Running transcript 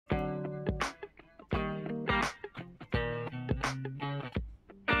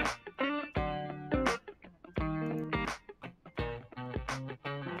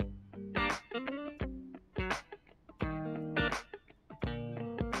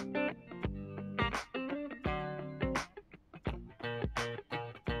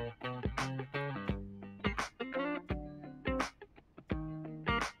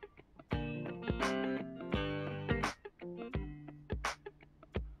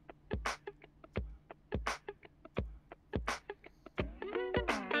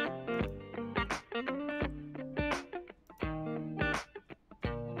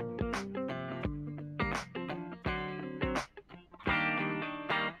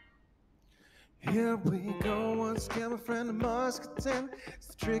Here we go once again, my friend the Muscatine. It's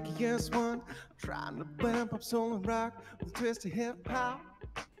the trickiest one. I'm trying to blend pop, soul, and rock with a twist of hip hop.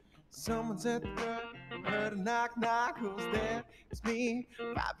 Someone's at the door, heard a knock knock, who's there? It's me.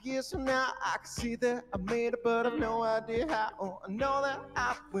 5 years from now, I can see that I made it, but I've no idea how. Oh, I know that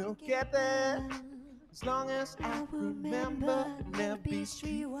I will get there. As long as I remember, never be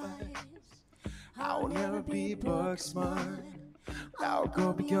streetwise. I will never be book smart. I'll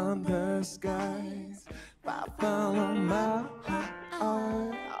go beyond the skies. If I follow my heart,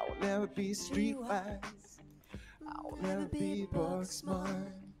 I will never be streetwise. I will never be book smart.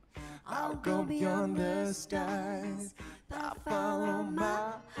 I'll go beyond the skies. If I follow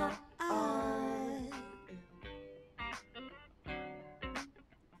my heart.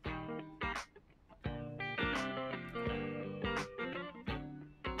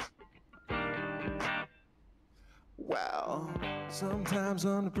 Well, sometimes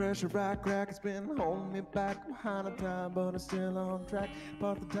under pressure I crack. It's been holding me back behind the time, but I'm still on track.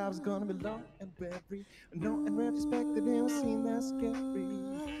 Part of the time's gonna be long and very. No, in retrospect, it didn't seem that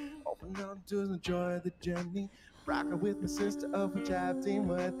scary. Open up to the joy of the journey. Rocking with my sister, of which I've been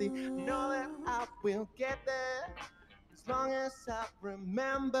worthy. Know that I will get there. As long as I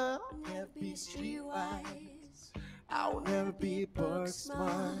remember, I'll never be streetwise. I will never be book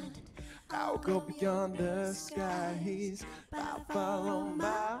smart. I'll go beyond the skies. I'll follow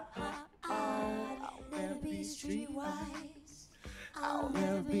my heart. I'll never be streetwise. I'll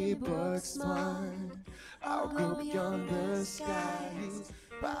never be book smart. I'll go beyond the skies.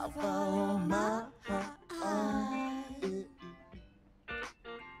 I'll follow my heart.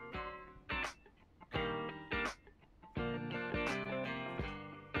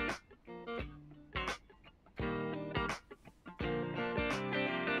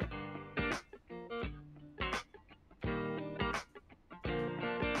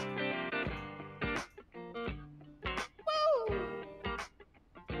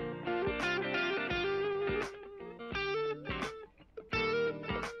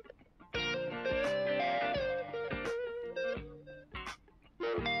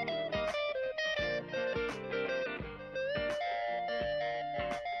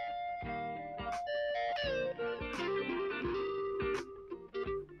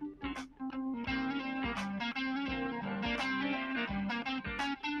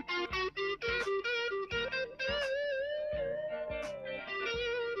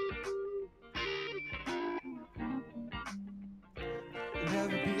 Never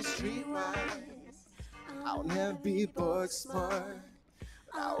be streetwise. I'll never be book smart.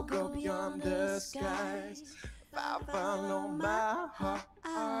 I'll go beyond the skies. If I follow my heart,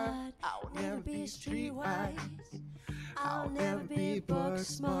 I'll never be streetwise. I'll never be book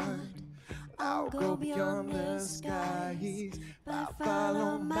smart. I'll go beyond the skies. If I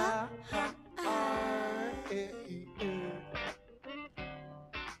follow my heart.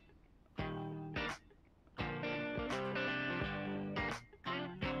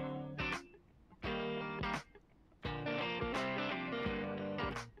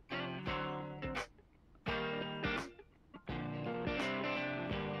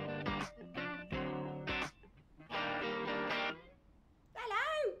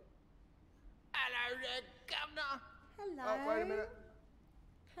 Hello there, Governor. Hello. Oh, wait a minute.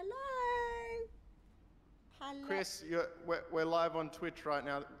 Hello. Hello. Chris, we're live on Twitch right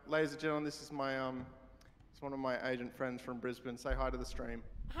now. Ladies and gentlemen, this is my it's one of my agent friends from Brisbane. Say hi to the stream.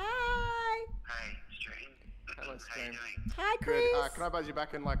 Hi. Hey, stream. Hello, How stream. you doing? Hi, Good. Chris. Can I buzz you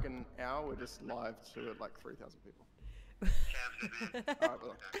back in like an hour? We're just live to like 3,000 people. Sounds good, man. All right,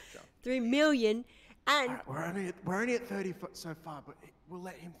 well, ciao. 3 million. And All right, we're only at 30 so far, but we'll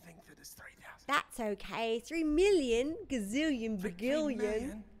let him think that it's 3,000. that's okay. 3 million, gazillion, 15 bagillion,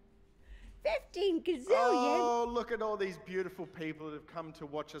 million. 15 gazillion. Oh, look at all these beautiful people that have come to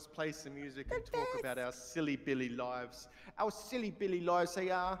watch us play some music and The talk best. about our silly Billy lives. Our silly Billy lives they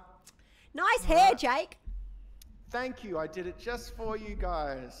are. Nice hair, Jake. Thank you, I did it just for you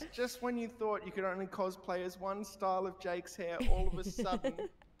guys. Just when you thought you could only cosplay as one style of Jake's hair, all of a sudden,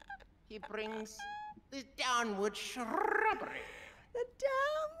 he brings this downward shrubbery. The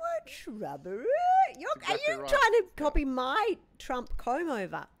downward shrubbery. Are exactly you right. trying to copy my Trump comb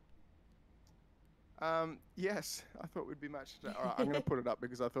over? Yes, I thought we'd be matched today. All right, I'm going to put it up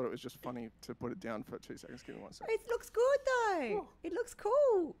because I thought it was just funny to put it down for 2 seconds. Give me 1 second. It looks good though. It looks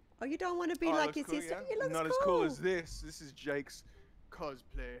cool. Oh, you don't want to be Oh, like it your looks cool, sister? yeah? It looks Not cool. as cool as this. This is Jake's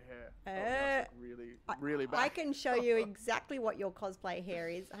cosplay hair. Oh, now it's like really bad. I can show you exactly what your cosplay hair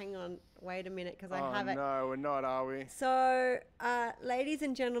is. Hang on, wait a minute, because I Oh have it. no, we're not, are we? So, ladies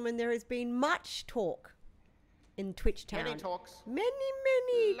and gentlemen, there has been much talk in Twitch Town. Many talks.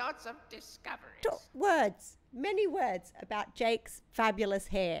 Many Lots of discoveries. words, many words about Jake's fabulous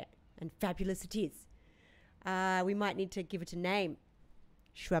hair, and fabulous it is. We might need to give it a name.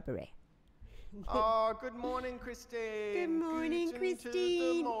 Shrubbery. Oh, good morning, Christine. Good morning, Guten to the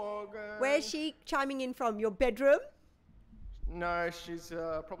Christine. Morgen. Where's she chiming in from? Your bedroom? No, she's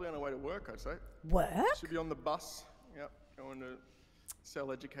probably on her way to work, I'd say. Work? She'll be on the bus. Yep, going to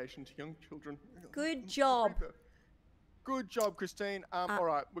sell education to young children. Good job. Good job, Christine. All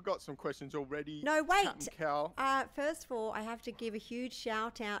right, we've got some questions already. No, Cat wait. and Cow. First of all, I have to give a huge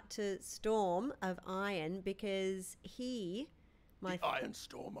shout out to Storm of Iron because he, my Iron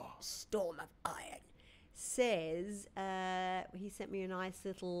Stormer. Storm of Iron, says he sent me a nice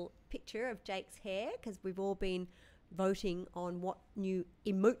little picture of Jake's hair because we've all been voting on what new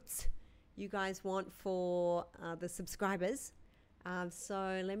emotes you guys want for the subscribers.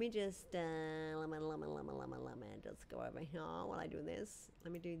 So let me just just go over here while I do this.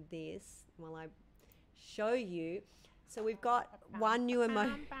 Let me do this while I show you. So we've got one new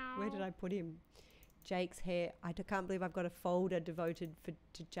emote. Where did I put him? Jake's hair. I can't believe I've got a folder devoted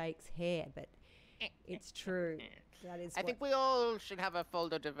to Jake's hair, but it's true. That is. I think we all should have a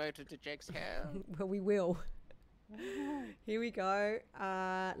folder devoted to Jake's hair. Well, we will. Here we go.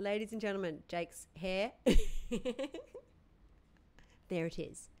 Ladies and gentlemen, Jake's hair. There it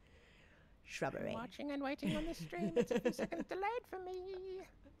is. Shrubbery. Watching and waiting on the stream. It's a few seconds delayed for me.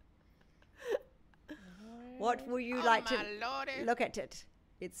 What would you Oh, like to my lordy. look at it?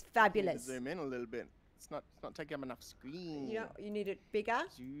 It's Need to fabulous. zoom in a little bit. It's not taking up enough screen. You know, you need it bigger.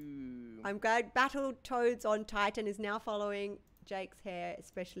 Zoom. I'm glad Battletoads on Titan is now following Jake's hair,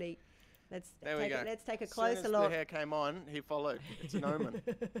 especially. Let's There we go. Let's take a As soon closer as look. the hair came on, he followed. It's an omen.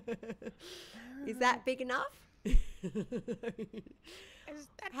 Is that big enough? How Is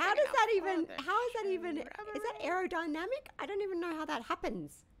does that even? How is that even? Is that aerodynamic? I don't even know how that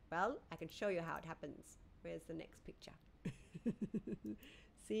happens. Well, I can show you how it happens. Where's the next picture?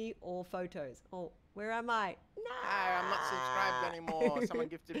 See all photos. Oh, where am I? No. I'm not subscribed anymore. Someone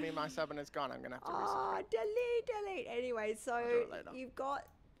gifted me my sub and it's gone. I'm going to have to resubscribe. Oh, delete. Anyway, so do it later. you've got.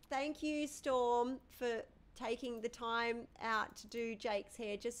 Thank you, Storm, for taking the time out to do Jake's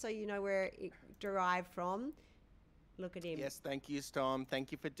hair, just so you know where it derived from. Look at him. Yes, thank you, Storm.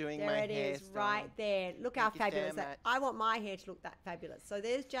 Thank you for doing There my it hair, is, Storm. right there. Look how Thank you so fabulous that. much. I want my hair to look that fabulous. So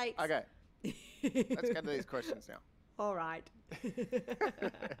there's Jake's. Okay, let's get to these questions now. All right.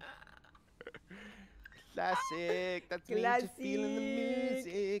 Classic. That's me just feeling the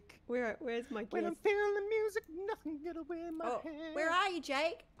music. Where's my When I'm guest? feeling the music, nothing get away my Oh, head. where are you,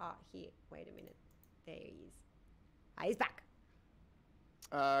 Jake? Oh, here. Wait a minute. There he is. Ah, he's back.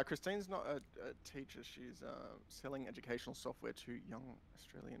 Christine's not a teacher. She's selling educational software to young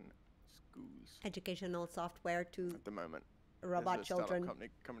Australian schools Educational software to at the moment. robot There's a startup children. company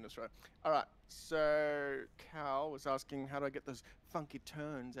coming to Australia. All right. So Cal was asking, how do I get those funky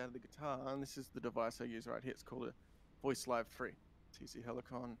turns out of the guitar? And this is the device I use right here. It's called a Voice Live 3, TC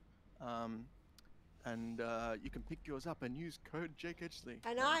Helicon. And you can pick yours up and use code Jake Edgley.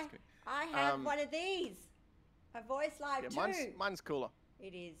 And No, I'm just kidding. I have Um, one of these. A Voice Live Yeah, too. mine's cooler.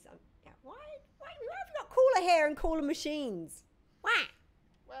 It is. Yeah, why have you got cooler hair and cooler machines? Why?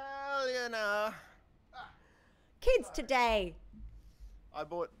 Well, you know, Kids today. I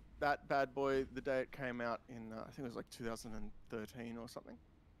bought that bad boy the day it came out in, I think it was like 2013 or something.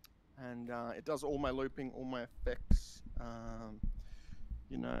 And it does all my looping, all my effects.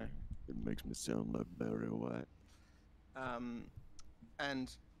 You know, it makes me sound like Barry White.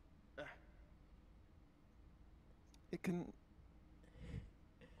 And it can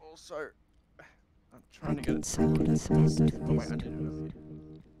also, I'm trying to get it. Oh, wait, I did it.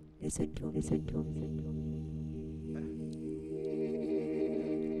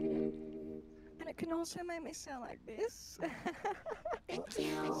 And it can also make me sound like this. Thank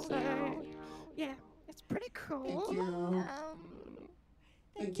you. So, yeah, it's pretty cool.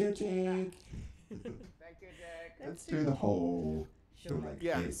 Thank you, Jake. Thank you, Jack. Let's do the whole show like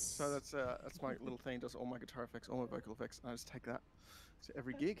Yeah, this. so that's my little thing. Does all my guitar effects, all my vocal effects. And I just take that to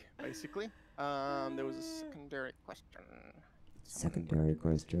every gig, basically. There was a secondary question. Secondary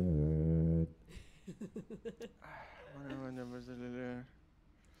question.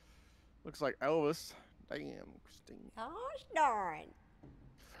 Looks like Elvis. Damn, Christine. Gosh darn.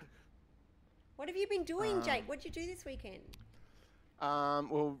 What have you been doing, Jake? What did you do this weekend?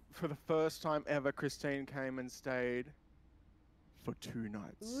 Well, for the first time ever, Christine came and stayed for 2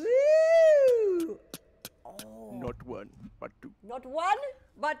 nights. Woo! Oh. Not one, but 2. Not one,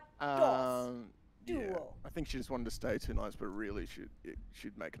 but dos. duel. I think she just wanted to stay 2 nights, but really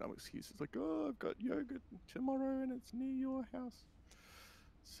she'd make another excuse. It's like, oh, I've got yoga tomorrow and it's near your house.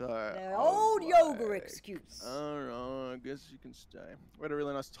 So The I old was yoga like, excuse. All right, I guess you can stay. We had a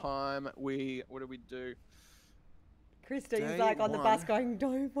really nice time. What did we do? Christine's Day like on the bus one. going,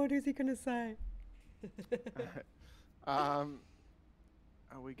 "Don't. What is he gonna say?" Are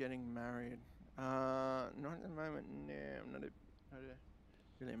we getting married? Not at the moment. No, I'm not a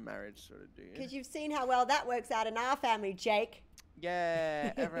really marriage sort of dude. Because you've seen how well that works out in our family, Jake.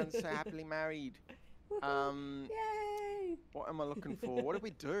 Yeah, everyone's so happily married. Yay! What am I looking for? What did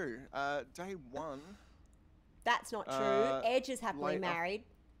we do? Day one. That's not true. Edge is happily later. married.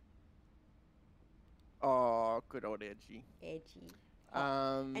 Oh, good old Edgy. Edgy.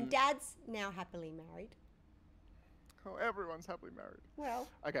 Um, And Dad's now happily married. oh, everyone's happily married. Well,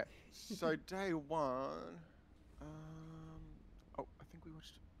 Okay, so day one. Oh, I think we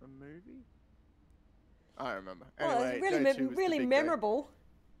watched a movie. I don't remember. well, Anyway, it's really, day two was the really big day. memorable.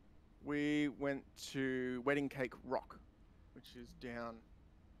 We went to Wedding Cake Rock, which is down.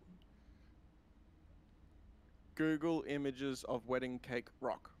 Google images of Wedding Cake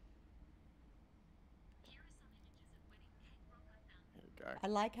Rock. Here we go. I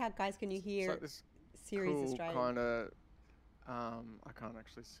like how, guys, can you It's hear like this Siri's cool Australian? kind of. I can't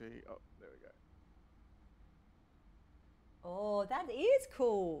actually see. Oh, there we go. Oh, that is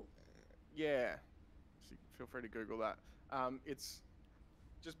cool. Yeah. So feel free to Google that. It's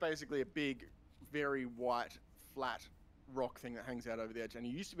just basically a big, very white, flat rock thing that hangs out over the edge, and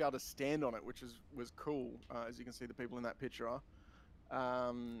you used to be able to stand on it, which was cool, as you can see the people in that picture are.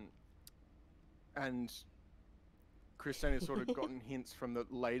 And Christine has sort of gotten hints from the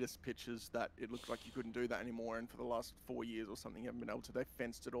latest pictures that it looks like you couldn't do that anymore, and for the last 4 years or something, you haven't been able to. They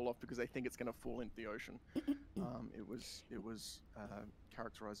fenced it all off because they think it's going to fall into the ocean. It was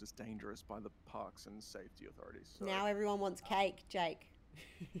characterized as dangerous by the parks and safety authorities. So. Now everyone wants cake, Jake.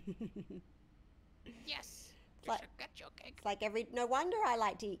 Yes. You Like- should get your cake. It's like no wonder I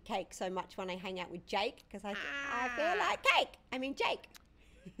like to eat cake so much when I hang out with Jake, because I feel like cake. I mean, Jake.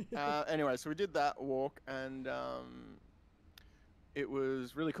 Anyway, so we did that walk, and it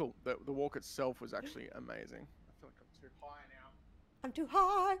was really cool. The walk itself was actually amazing. I feel like I'm too high now. I'm too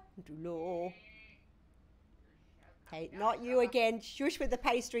high, I'm too low. Hey, not you again. Shush with the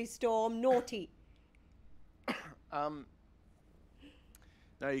pastry storm. Naughty.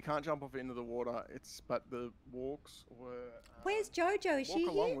 No, you can't jump off into the water. But the walks were. Where's Jojo? Is she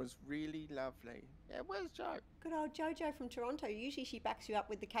walk along here? was really lovely. Yeah, where's Joe? Good old Jojo from Toronto. Usually she backs you up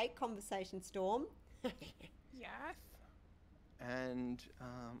with the cake conversation, Storm. Yes. And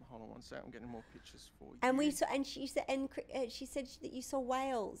hold on one sec. I'm getting more pictures for you. And we saw, and she said, she said that you saw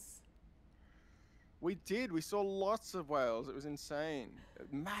whales. We did. We saw lots of whales. It was insane.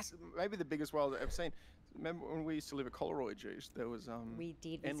 Massive. Maybe the biggest whales I've ever seen. Remember when we used to live at Coleroy, Juice? There was We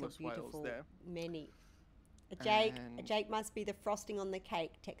did. We saw endless whales beautiful there. many. Jake, And- Jake must be the frosting on the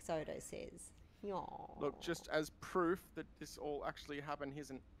cake. Texodo says. Aw. Look, just as proof that this all actually happened, here's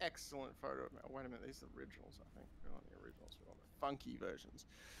an excellent photo. Oh, wait a minute, these are the originals, I think. We're not the originals, we're on the funky versions.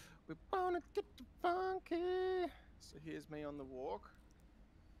 We wanna get the funky. So here's me on the walk.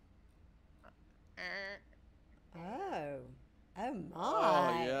 Oh. Oh my.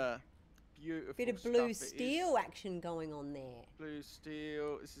 Oh yeah, beautiful. Bit of stuff blue it is. steel action going on there. Blue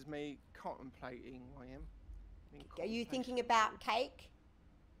steel. This is me contemplating. I am. In Are you thinking contemplation about mode. cake?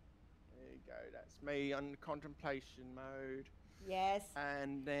 There you go. That's me on contemplation mode. Yes.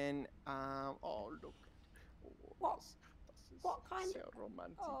 And then, oh look. Oh, What? this is What kind of- so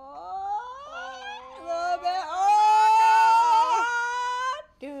romantic. Oh, love it. Oh!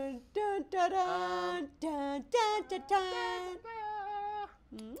 Dun, dun, dun, dun, dun, dun, dun, dun.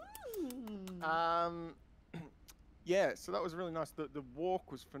 Mm. Yeah, so that was really nice. The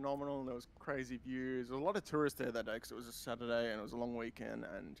walk was phenomenal, and there was crazy views. There was a lot of tourists there that day because it was a Saturday and it was a long weekend,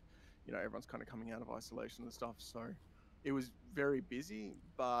 and you know everyone's kind of coming out of isolation and stuff. So it was very busy,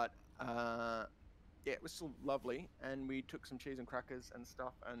 but yeah, it was still lovely. And we took some cheese and crackers and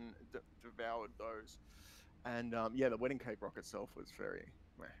stuff and devoured those. And yeah, the wedding cake rock itself was very.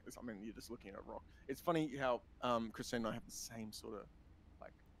 I mean, you're just looking at a rock. It's funny how Christine and I have the same sort of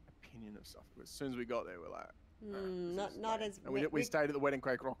like opinion of stuff. As soon as we got there, we're like. This is Not lame. as And we stayed at the wedding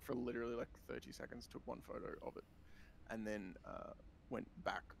cake rock for literally like 30 seconds, took one photo of it, and then went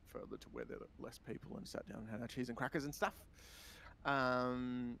back further to where there were less people and sat down and had our cheese and crackers and stuff.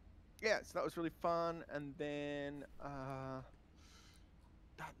 Yeah, so that was really fun. And then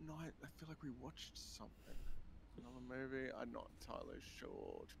that night, I feel like we watched something, another movie. I'm not entirely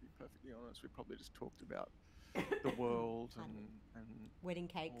sure, to be perfectly honest. We probably just talked about the world and Wedding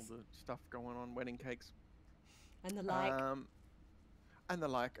all cakes the stuff going on, wedding cakes, and the like. and the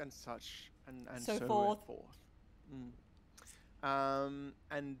like, and such, and So so forth. And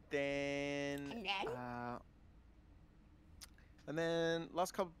then And then? and then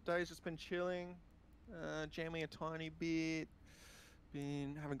last couple of days just been chilling, jamming a tiny bit,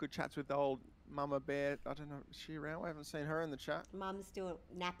 been having good chats with the old Mama Bear. I don't know, is she around? I haven't seen her in the chat. Mum's still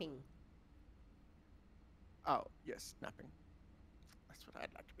napping. Oh, yes, napping. That's what I'd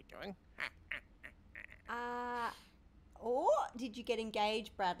like to be doing. Or did you get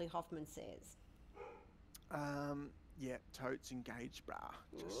engaged? Bradley Hoffman says. Yeah, totes engaged, brah.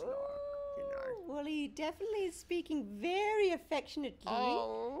 Just like, you know. Well, he definitely is speaking very affectionately.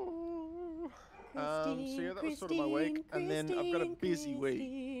 Oh. So yeah, that was sort of my week, and then I've got a busy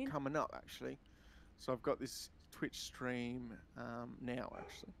week coming up actually. So I've got this Twitch stream now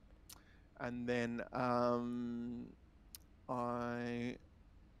actually, and then I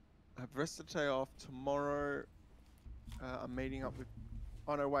have rest of the day off. Tomorrow I'm meeting up with.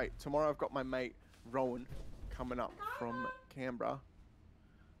 Oh no, wait! Tomorrow I've got my mate Rowan coming up from Canberra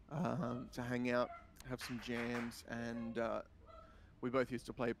to hang out, have some jams, and we both used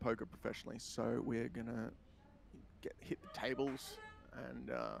to play poker professionally, so we're gonna hit the tables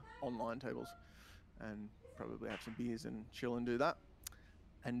and online tables, and probably have some beers and chill and do that.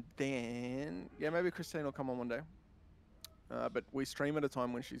 And then yeah, maybe Christine will come on one day. But we stream at a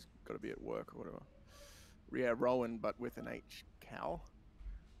time when she's got to be at work or whatever. Yeah, Rowan, but with an H, Cal.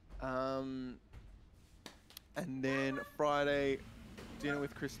 And then Friday, dinner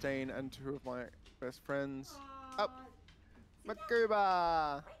with Christine and two of my best friends. Up,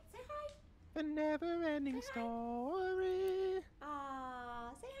 Makuba. Say hi. The never-ending story. Say hi.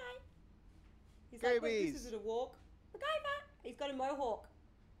 He's like, wait, this is Goobies. a walk. MacGyver. He's got a mohawk.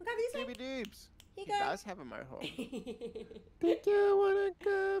 MacGyver, this way. Doobie doobs. Here He you go. does have a mohawk. Did you want to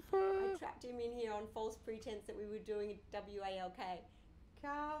go for? I trapped him in here on false pretense that we were doing a WALK.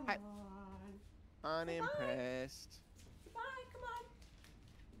 Come Hi. on. Unimpressed. Bye, come on.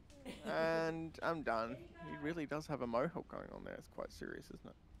 And I'm done. He really does have a mohawk going on there. It's quite serious, isn't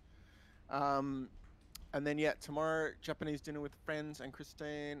it? And then yeah, tomorrow Japanese dinner with friends and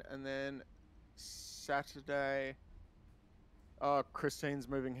Christine, and then Saturday. Oh, Christine's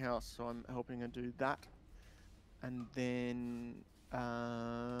moving house, so I'm helping her do that. And then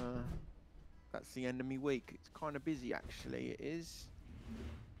that's the end of my week. It's kind of busy actually. It is.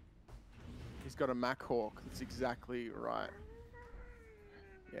 He's got a Mac Hawk. That's exactly right.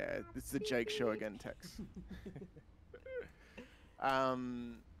 Yeah, it's the Jake show again, Tex.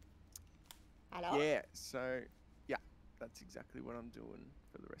 Hello? Yeah, so yeah, that's exactly what I'm doing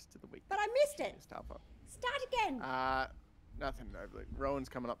for the rest of the week. But I missed it. Just help up. Start again. Nothing overly. Rowan's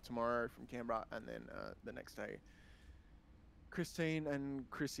coming up tomorrow from Canberra, and then the next day, Christine and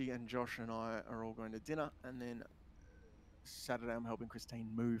Chrissy and Josh and I are all going to dinner, and then Saturday I'm helping Christine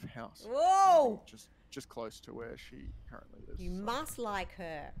move house. Whoa! Just close to where she currently lives. You so. must like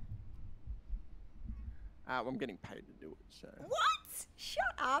her. Well, I'm getting paid to do it, so. What? Shut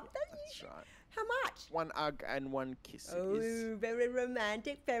up. That's right. How much? One hug and one kiss. It is. Oh, very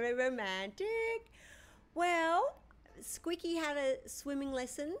romantic, very romantic. Well, Squeaky had a swimming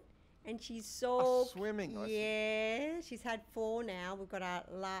lesson, and she's so... swimming lesson? Yeah, she's had 4 now. We've got our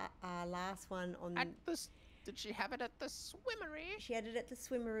last one on... Did she have it at the swimmery? She had it at the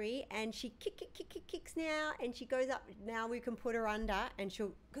swimmery, and she kicks now, and she goes up. Now we can put her under, and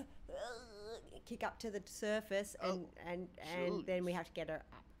she'll kick up to the surface, and then we have to get her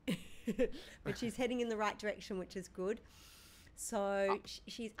up. But she's heading in the right direction, which is good. So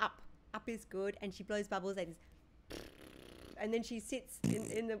she's up. Up is good, and she blows bubbles, and then she sits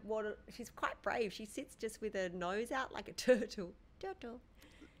in the water. She's quite brave. She sits just with her nose out like a turtle. Turtle.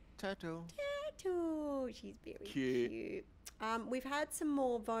 She's very cute. We've had some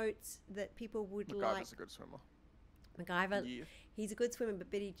more votes that people would like. MacGyver's a good swimmer. MacGyver, Yeah. he's a good swimmer,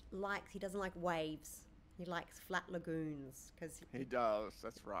 but he doesn't like waves. He likes flat lagoons because He does,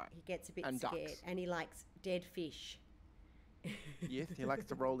 that's right. he gets a bit And scared, ducks. and he likes dead fish. Yes, he likes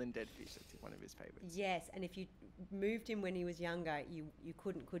to roll in dead fish. That's one of his favourites. Yes, and if you moved him when he was younger, you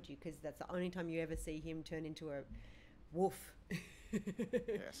couldn't, could you? Because that's the only time you ever see him turn into a wolf.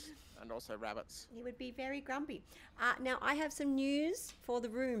 Yes, and also rabbits. He would be very grumpy. Now, I have some news for the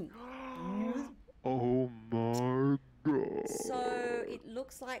room. Oh my god. So, it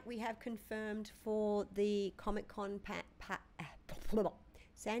looks like we have confirmed for the Comic-Con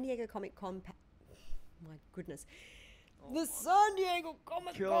San Diego Comic-Con my goodness. The San Diego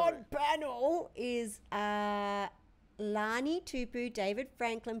Comic-Con panel is Lani Tupu, David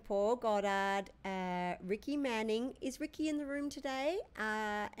Franklin, Paul Goddard, Ricky Manning. Is Ricky in the room today?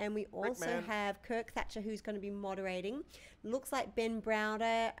 And we also Man. have Kirk Thatcher, who's going to be moderating. Looks like Ben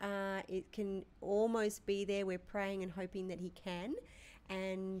Browder. It can almost be there. We're praying and hoping that he can.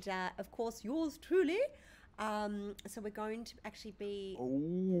 And, of course, yours truly. So we're going to actually be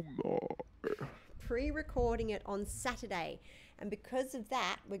pre-recording it on Saturday. And because of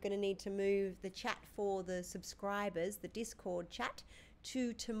that, we're going to need to move the chat for the subscribers, the Discord chat,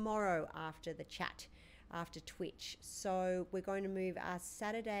 to tomorrow after the chat, after Twitch. So we're going to move our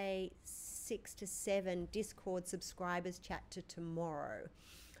Saturday 6 to 7 Discord subscribers chat to tomorrow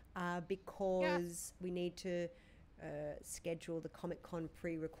because we need to schedule the Comic-Con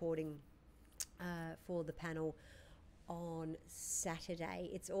pre-recording for the panel on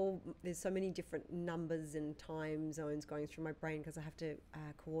Saturday. There's so many different numbers and time zones going through my brain because I have to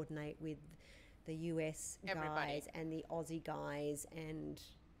coordinate with the US guys and the Aussie guys and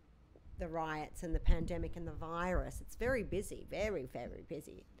the riots and the pandemic and the virus. It's very busy, very, very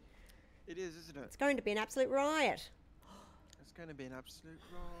busy. It is, isn't it? It's going to be an absolute riot. It's going to be an absolute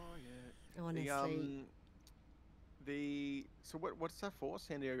riot. Honestly. So what's that for?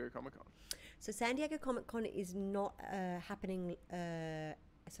 San Diego Comic-Con? So San Diego Comic-Con is not happening,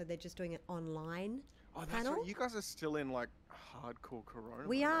 so they're just doing it online. Oh, that's panel. right. You guys are still in like hardcore Corona.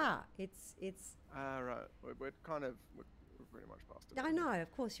 We mode, right? are. It's. Right. We're pretty much past it. I know,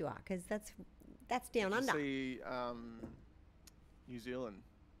 of course you are, because that's down Did under. you see New Zealand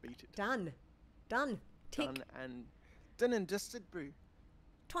beat it. Done. Tick. Done and dusted, boo.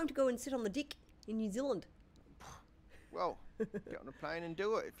 Time to go and sit on the dick in New Zealand. Well, get on a plane and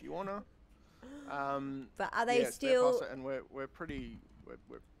do it if you wanna. But are they they're still? past it, and we're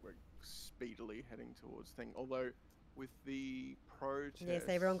speedily heading towards thing. Although with the protest, Yes,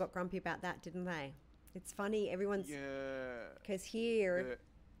 everyone got grumpy about that, didn't they? It's funny, everyone's because here.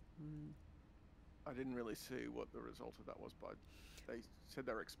 I didn't really see what the result of that was, but they said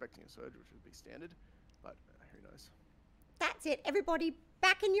they were expecting a surge, which would be standard, but who knows? That's it. Everybody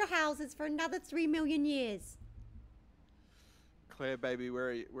back in your houses for another 3 million years. Claire, baby, where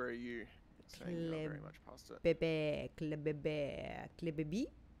are you? Saying you're not very much past it. Bébé, Claire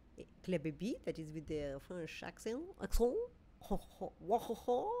Bébé, that is with the French accent.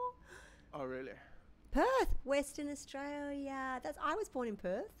 Oh, really? Perth, Western Australia. I was born in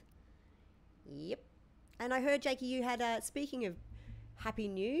Perth. Yep. And I heard, Jakey, you had, speaking of happy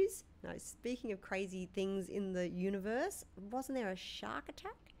news, speaking of crazy things in the universe, wasn't there a shark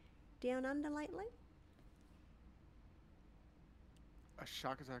attack down under lately? A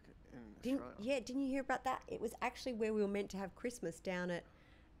shark attack in Australia? Didn't you hear about that? It was actually where we were meant to have Christmas down at...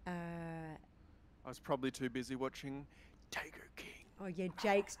 I was probably too busy watching Tiger King. Oh, yeah,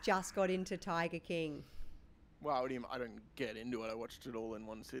 Jake's just got into Tiger King. Well, I don't get into it. I watched it all in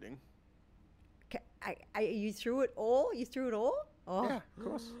one sitting. You threw it all? You threw it all? Oh. Yeah, of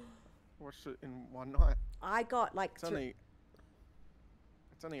course. I watched it in one night. I got like... It's only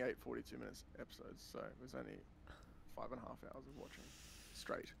 8 42-minute episodes, so it was only 5.5 hours of watching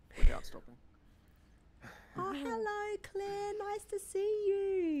straight without stopping. Oh, hello, Claire. Nice to see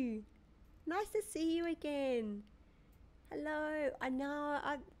you. Nice to see you again. Hello. I know.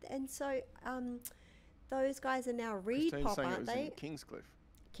 Those guys are now Christine's Repop, saying aren't it was they? in Kingscliff.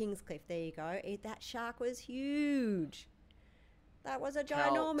 Kingscliff. There you go. That shark was huge. That was a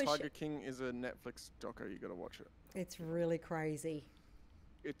Cal, ginormous. Tiger King is a Netflix doco. You got to watch it. It's really crazy.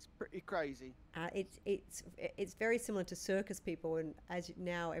 It's pretty crazy. It's very similar to Circus People, and as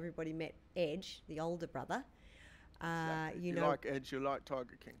now everybody met Edge, the older brother. Exactly. You if know, you like Edge, you like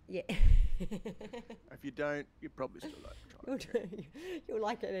Tiger King. yeah. If you don't, you probably still like Tiger King. You'll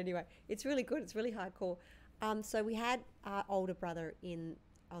like it anyway. It's really good. It's really hardcore. So we had our older brother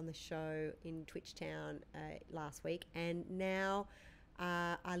on the show in Twitchtown last week, and now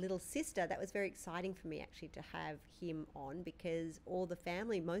our little sister. That was very exciting for me actually to have him on because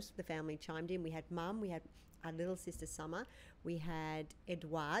most of the family chimed in. We had Mum, we had our little sister Summer, we had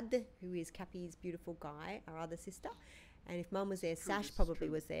Edouard, who is Cappy's beautiful guy, our other sister, and if Mum was there, Sash probably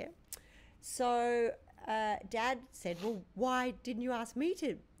was there. So Dad said, well, why didn't you ask me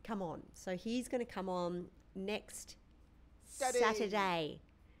to come on? So he's going to come on next Saturday.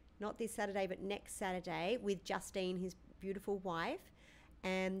 Not this Saturday, but next Saturday with Justine, his beautiful wife.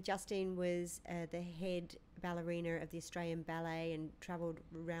 And Justine was the head ballerina of the Australian Ballet and travelled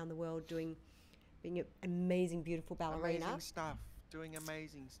around the world being an amazing, beautiful ballerina. Amazing stuff. Doing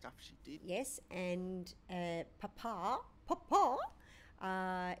amazing stuff she did. Yes, and Papa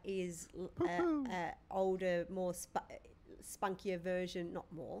is older, more spunkier version,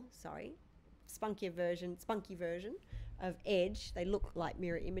 not more, sorry, spunky version of Edge. They look like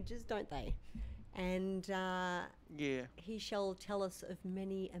mirror images, don't they? And Yeah. he shall tell us of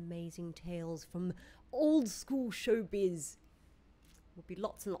many amazing tales from old school showbiz. Will be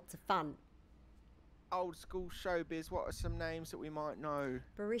lots and lots of fun. Old school showbiz. What are some names that we might know?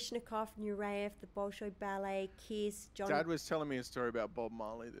 Baryshnikov, Nureyev, the Bolshoi Ballet, Kiss, John. Dad was telling me a story about Bob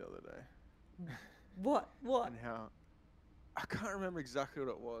Marley the other day. What? And how I can't remember exactly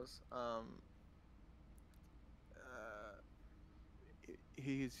what it was.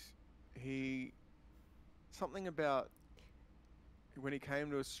 He something about when he came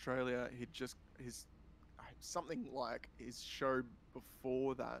to Australia, he'd just something like his show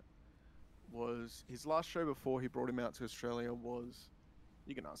before that was his last show before he brought him out to Australia was,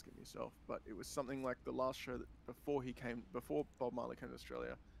 you can ask him yourself, but it was something like the last show that before Bob Marley came to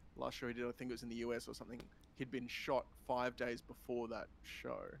Australia. Last show he did, I think it was in the US or something. He'd been shot 5 days before that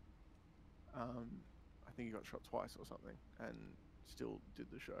show. I think he got shot twice or something, and still did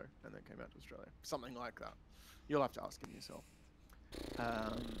the show, and then came out to Australia. Something like that. You'll have to ask him yourself.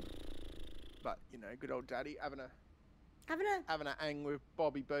 But you know, good old Daddy having a hang with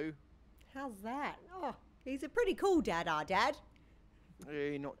Bobby Boo. How's that? Oh, he's a pretty cool dad, our dad.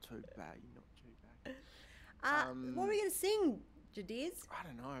 Yeah, not too bad. Not too bad. What are we going to sing, Jadiz? I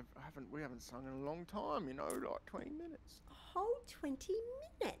don't know. We haven't sung in a long time. You know, like 20 minutes. A whole 20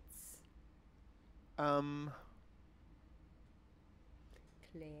 minutes.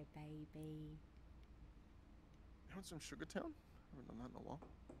 Claire, baby. You want some Sugar Town? I haven't done that in a while.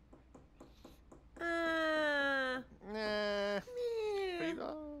 Yeah.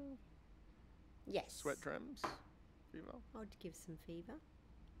 Fever. Yes. Sweat dreams. Fever. I'll give some fever.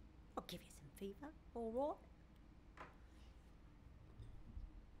 I'll give you some fever. All right.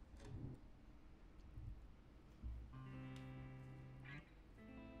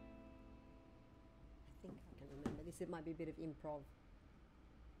 I think I can remember this. It might be a bit of improv.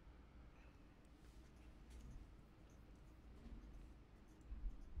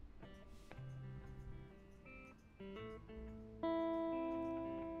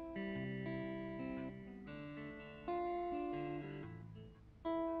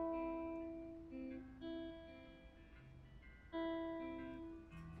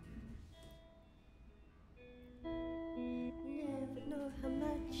 Never know how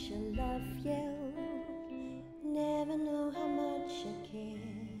much I love you. Never know how much I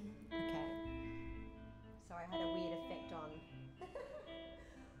care. Okay. Sorry, I had a weird effect on.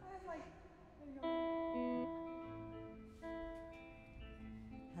 I was like,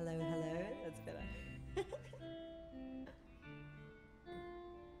 hello, hello. That's better.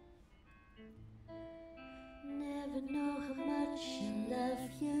 Never know how much I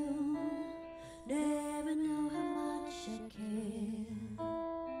love you. Never know how much I care.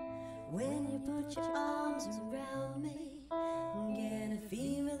 When you put your arms around me, get a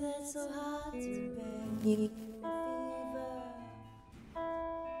fever that's so hard to bear. You give me fever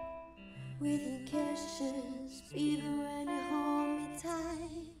with your kisses, fever when you hold me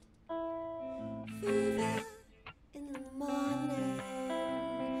tight. Fever in the morning,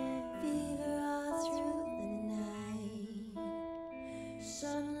 fever all through the night.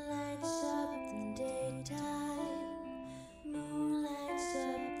 Sun lights up the daytime, moon lights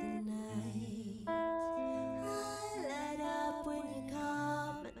up the night. I light up when you call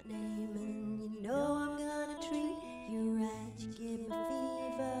my name, and you know I'm gonna treat you right. You give me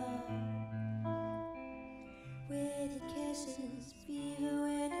fever with your kisses, fever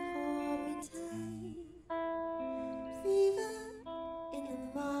when you hold me tight. Fever in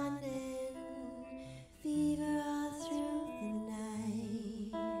the morning, fever all through the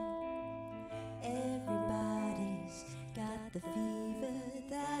night. Everybody's got the fever,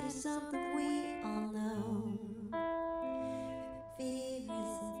 that is something we all know.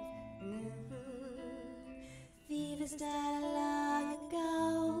 Fever started long ago.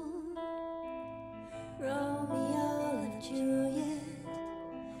 Romeo loved Juliet,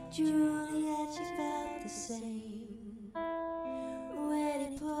 Juliet, she felt the same. When he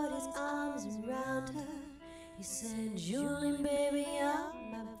put his arms around her, he said, Julian, baby, you're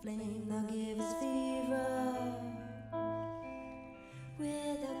my flame. Now give us fever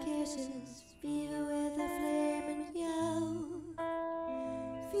with our kisses, fever with our flame and you.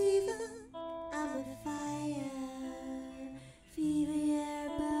 Fever, I'm a fire, fever, you're a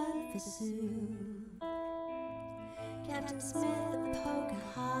bird for Sue. Captain Smith of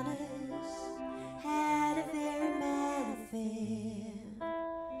Pocahontas had a very mad affair.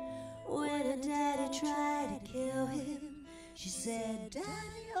 When her daddy tried to kill him, she said,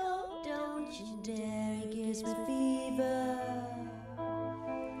 Daddy, oh, don't you dare, he gives me fever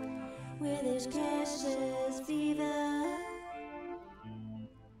with where there's kisses, fever.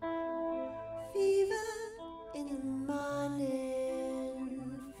 Fever in the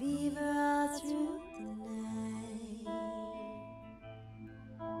morning, fever all through the night.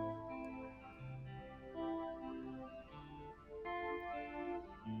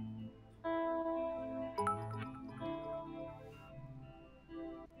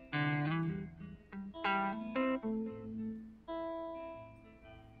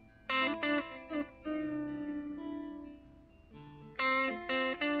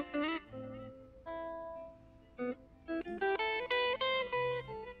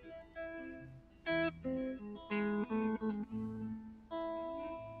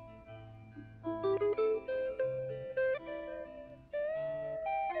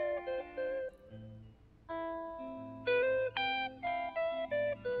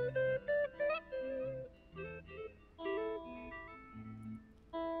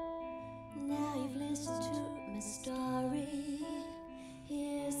 Now you've listened to my story.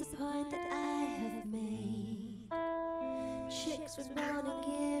 Here's the point that I have made. Chicks were born to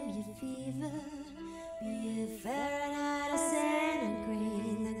give you fever. Be it Fahrenheit or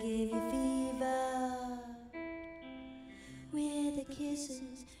centigrade, they'll give you fever. With the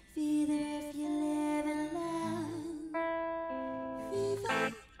kisses, fever if you live in love.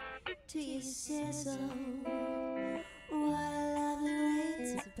 Fever till you sizzle. What a lovely way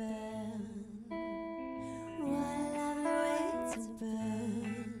to burn. What a lovely way to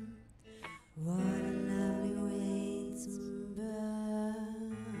burn. What a lovely way to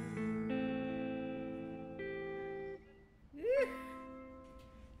burn.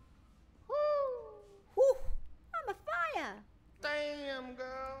 Whew. I'm a fire. Damn,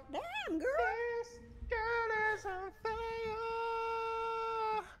 girl. Damn, girl. This girl is on fire.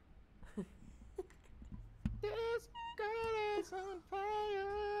 This girl is on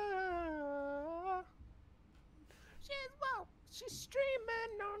fire. She's woke. She's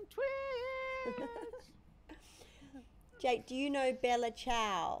streaming on Twitch. Jake, do you know Bella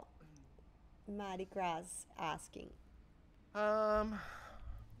Chow? Mardi Gras asking. I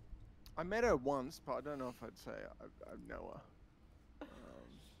met her once, but I don't know if I'd say I know her.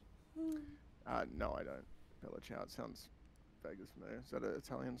 No, I don't. Bella Ciao. It sounds vaguely familiar. Is that an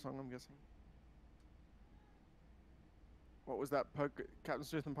Italian song, I'm guessing? What was that? Captain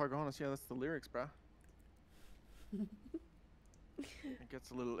Smith and Pocahontas. Yeah, that's the lyrics, bruh. It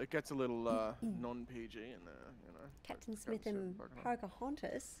gets a little non-PG in there, you know. Captain Smith and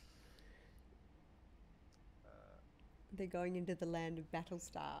Pocahontas. They're going into the land of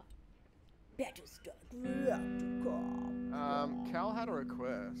Battlestar. Battlestar. Cal had a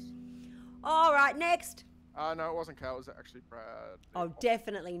request. All right, next. No, it wasn't Cal. It was actually Brad. Oh,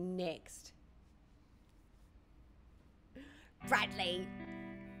 definitely next. Bradley.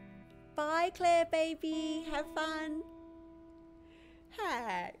 Bye, Claire, baby. Have fun.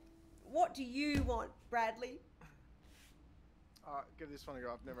 Hey, what do you want, Bradley? Give this one a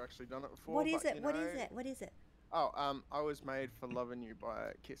go. I've never actually done it before. What is but, it? you What know- is it? What is it? Oh, I was made for loving you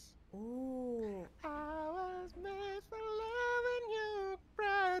by Kiss. Ooh. I was made for loving you,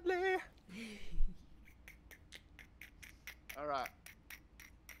 Bradley. All right.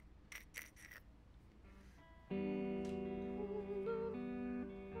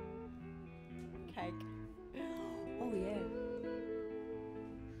 Cake. Oh, yeah.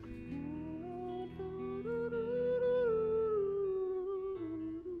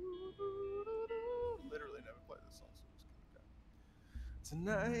 Literally never played this song, so I'm just gonna go.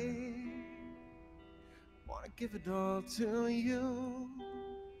 Tonight, wanna give it all to you.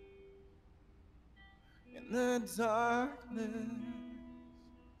 In the darkness,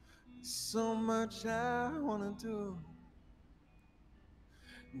 so much I wanna do.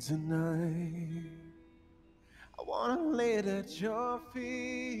 Tonight, I wanna lay it at your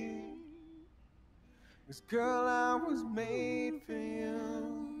feet. 'Cause girl, I was made for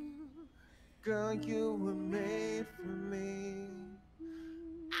you. Girl, you were made for me.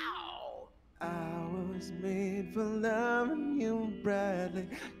 Ow! I was made for loving you, Bradley.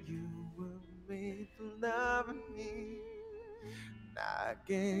 You were made for loving me. And I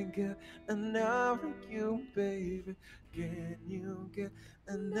can't get enough of you, baby. Can you get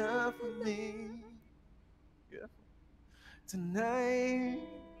enough of me? Yeah. Tonight,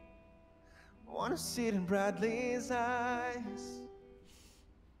 I wanna see it in Bradley's eyes.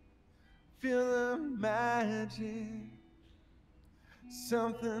 Feel the magic,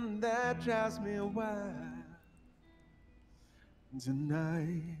 something that drives me wild.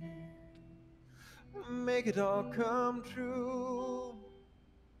 Tonight, make it all come true.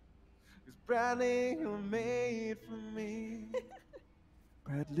 'Cause Bradley, you were made for me.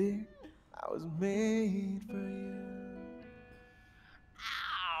 Bradley, was made for you.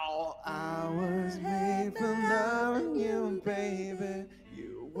 Ow, I was made for loving you, baby.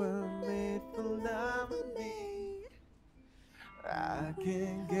 You were made for loving me. I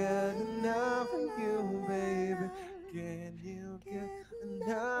can't get enough of you, baby. Can you get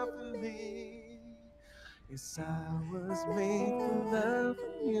enough of me? Yes, I was made for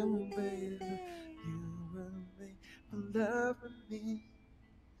loving you, baby. You were made for loving me.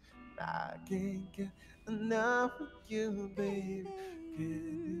 I can't get enough of you, baby.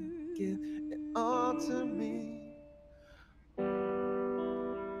 Can you give it all to me?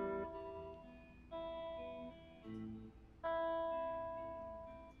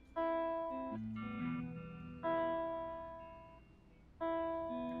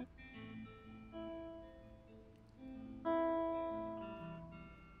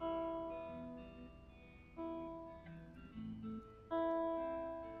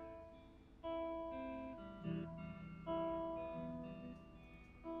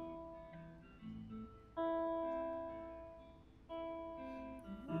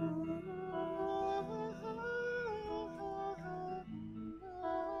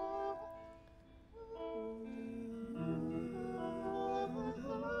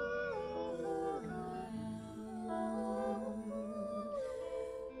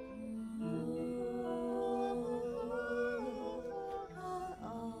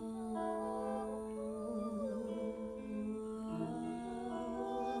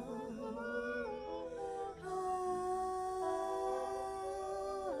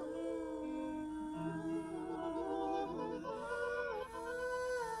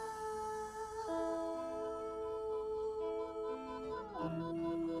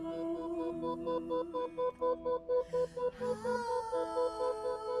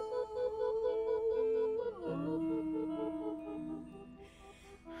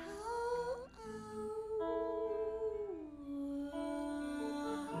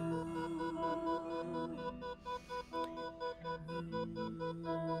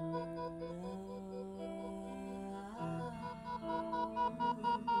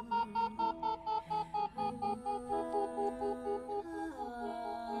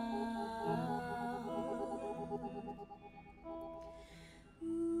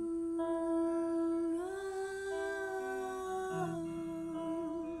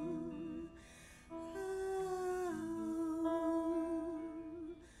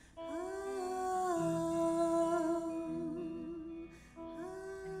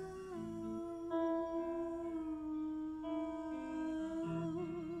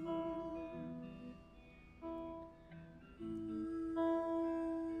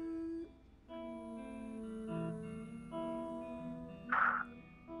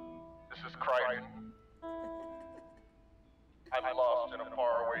 This is Crichton. I'm lost in a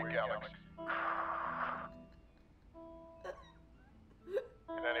faraway galaxy.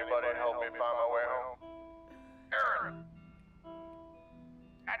 Can anybody help me find my way home? Aaron!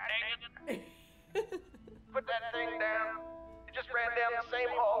 God dang it! Put that thing down. You just ran down the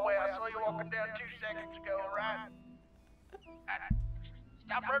same hallway I saw you walking down 2 seconds ago, right?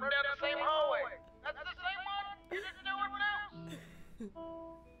 Stop running down the same hallway. That's the same one. You didn't do it else.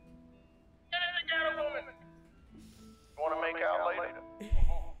 Get it together, woman. You want to make out later?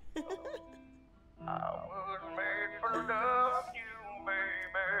 I was made for love you,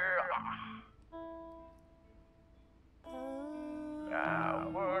 baby. I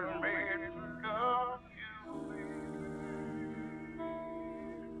was made for love you, baby.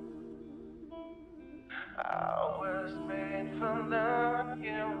 I was made for love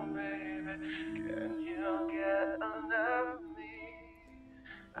you, baby. Can you get enough of me?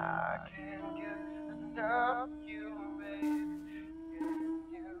 I can't get enough of you, baby. Can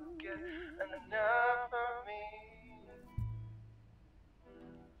you get enough of me?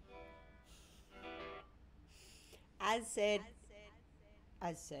 As said,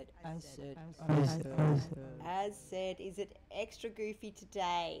 is it extra goofy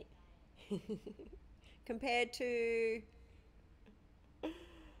today? Compared to,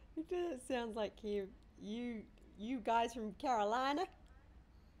 it sounds like you guys from Carolina.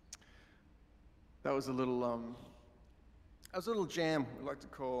 That was a little jam, we like to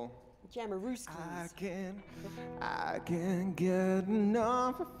call. Jamarooskies. I can get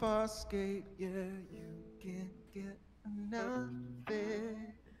enough of Farscape, yeah, you can get enough of it.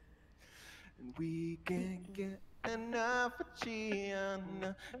 And we can get enough of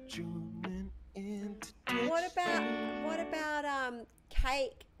Gianna tuning into Ditch What about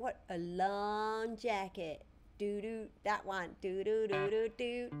Cake? What a long jacket. Doo doo, that one. Doo doo doo doo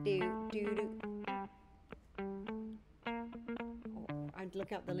doo doo doo doo. I'm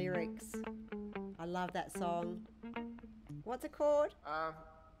looking up the lyrics. I love that song. What's it called?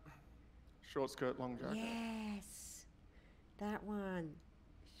 Short skirt, long jacket. Yes, that one.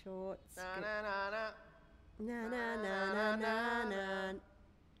 Short Na skirt. na na na. Na na na na na na.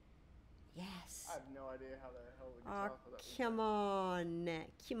 Yes. I have no idea how the hell the Oh, guitar for that was. come on.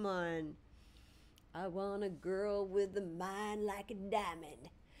 Come on. I want a girl with a mind like a diamond.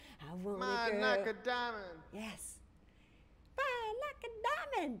 I want Man a girl. like a diamond. Yes. Mind like a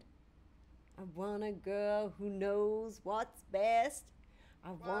diamond. I want a girl who knows what's best.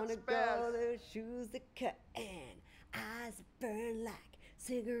 I want a What's girl best? with shoes that cut and eyes that burn like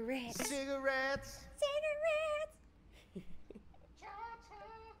cigarettes. Cigarettes. Cigarettes.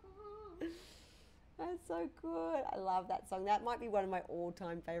 That's so good. I love that song. That might be one of my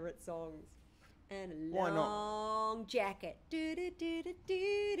all-time favorite songs. And a Why not? long jacket. Do do do do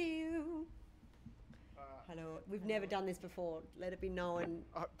do do. Hello. We've never done this before. Let it be known.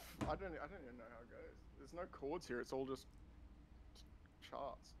 I don't even know how it goes. There's no chords here. It's all just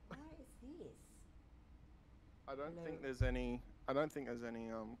charts. What is this? I don't No. think there's any. I don't think there's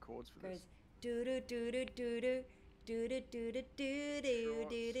any chords for Goes this. do do do do do do. Do do do do do do Short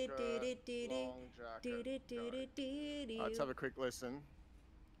do do do skirt, do do long do jacket, do go. do do do. Let's have a quick listen.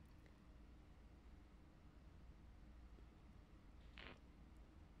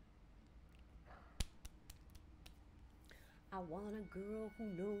 I want a girl who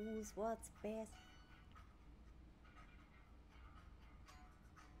knows what's best.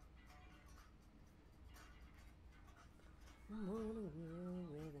 I want a girl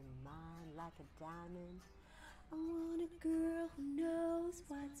with a mind like a diamond. I want a girl who knows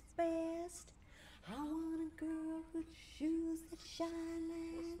what's best. I want a girl with shoes that shine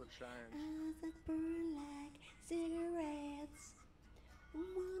What's like the change? eyes that burn like cigarettes. I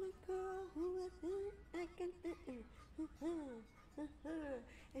want a girl who is like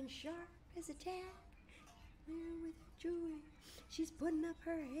and sharp as a tack. With jewelry, she's putting up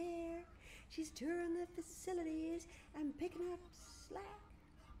her hair. She's touring the facilities and picking up slack.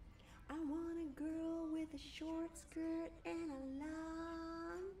 I want a girl with a short skirt and a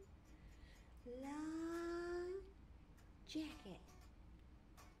long jacket.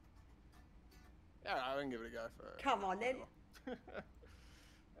 Yeah, I can give it a go for. Come on then.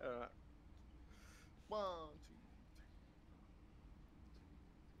 Alright. 1, 2,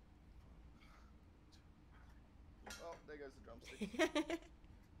 3. Oh, there goes the drumstick.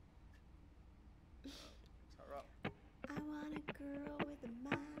 Guitar up. I want a girl with a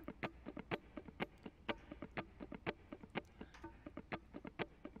mind.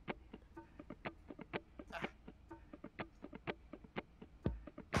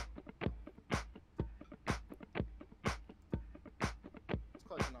 It's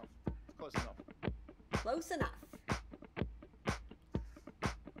close enough. It's close enough. Close enough.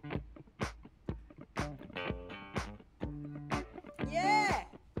 Yeah.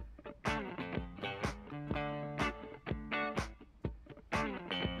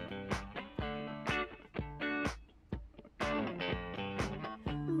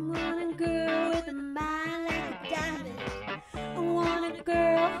 I want a girl with a mind like a diamond. I want a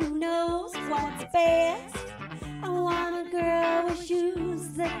girl who knows what's best. I want a girl with shoes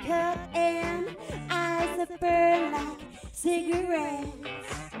that cut and eyes that burn like cigarettes.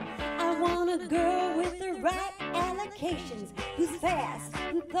 I want a girl with the right allocations, who's fast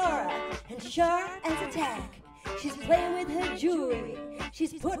and thorough and sharp as a tack. She's playing with her jewelry,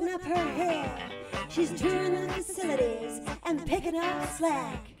 she's putting up her hair, she's touring the facilities and picking up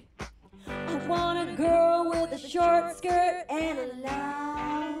slack. I want a girl with a short skirt and a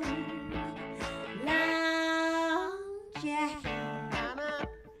long jacket.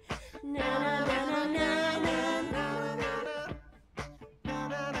 Na na na na na na.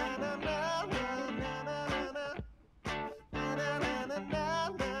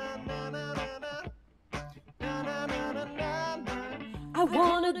 I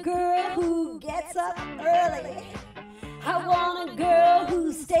want a girl who gets up early. I want a girl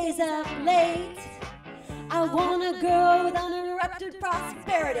who stays up late. I want a girl with uninterrupted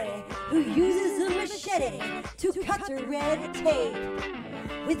prosperity who uses a machete to cut her red tape.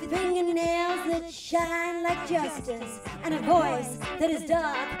 With fingernails that shine like justice and a voice that is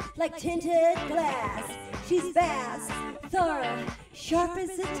dark like tinted glass. She's fast, thorough, sharp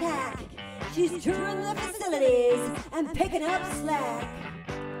as a tack. She's touring the facilities and picking up slack.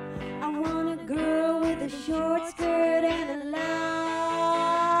 I want a girl with a short skirt and a long.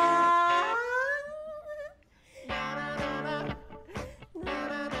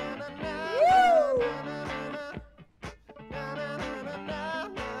 Woo!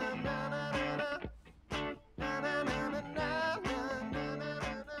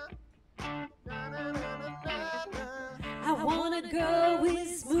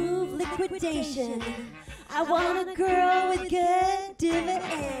 liquidation. I want a girl with good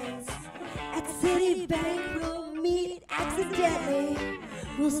dividends. At Citibank we'll meet accidentally.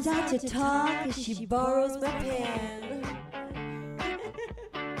 We'll start to talk as she borrows my pen.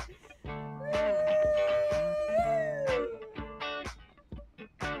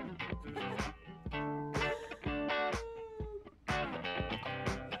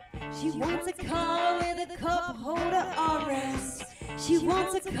 She wants a car with a cup holder armrest. She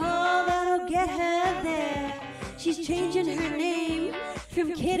wants a car that'll get her there. She's changing her name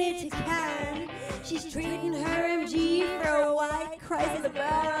from Kitty to Karen. She's trading her MG for a white Chrysler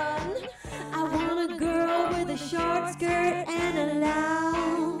Baron. I want a girl with a short skirt and a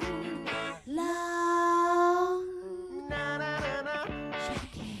long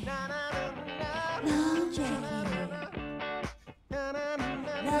jacket. Long jacket.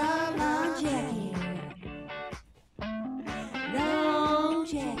 Long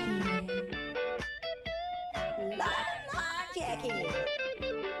jacket. Long jacket.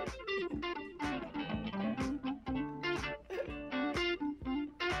 Long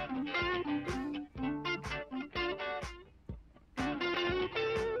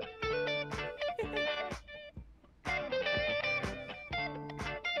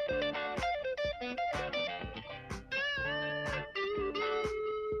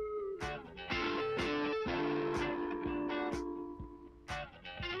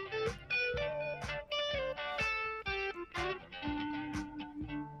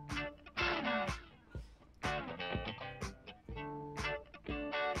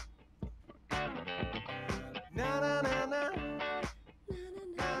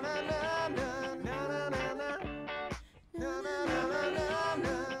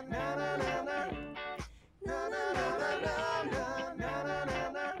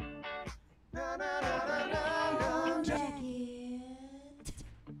jacket.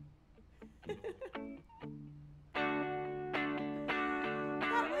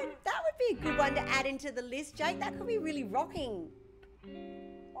 That would be a good one to add into the list, Jake. That could be really rocking.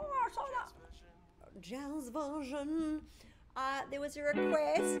 Oh, I saw that. Jazz version. There was a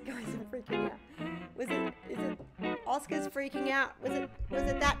request. Guys, I'm freaking out. Is it Oscar's freaking out? Was it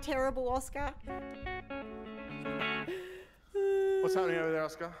that terrible, Oscar? What's happening over there,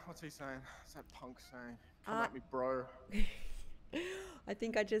 Oscar? What's he saying? What's that punk saying? Come at me, bro. I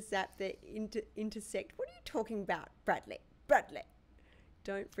think I just zapped the intersect. What are you talking about, Bradley? Bradley.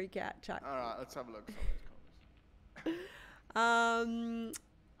 Don't freak out, Chuck. All right, let's have a look at some of these comments.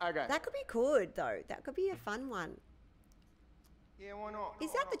 Okay. That could be good, though. That could be a fun one. Yeah, why not?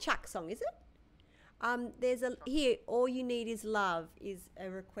 Is that the Chuck song, is it? There's a here. All you need is love is a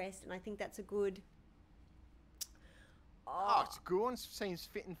request, and I think that's a good. Oh, it's a good one. Seems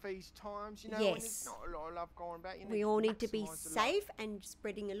fitting for these times, you know. When Yes. there's not a lot of love going about. You We all need to be maximise the love. safe and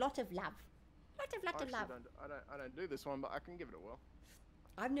spreading a lot of love. Lot of Actually, love. I don't do this one, but I can give it a whirl.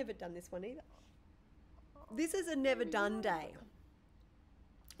 I've never done this one either. This is a never done day.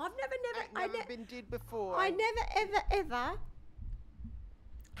 I've Never been did before. I never ever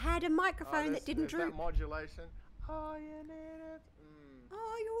had a microphone that didn't there's droop. that modulation. Oh, you need it.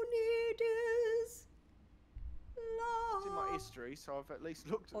 All you need is love. It's in my history, so I've at least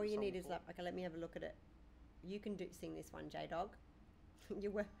looked at All the you song need is before. love. Okay, let me have a look at it. You can sing this one, J-Dog. You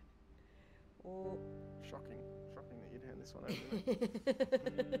were. Or Shocking that you'd hand this one over to me.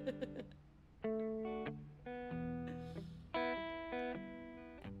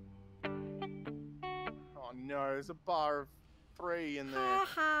 Oh no, there's a bar of 3 in there. ha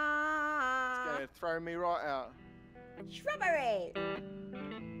It's ha. gonna throw me right out. Shrubbery. It's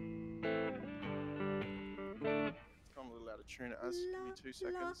gone a little out of tune. It has. Give me 2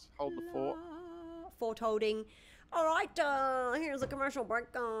 seconds. Hold the fort. Fort holding. All right, here's a commercial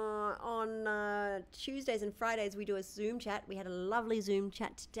break. On Tuesdays and Fridays, we do a Zoom chat. We had a lovely Zoom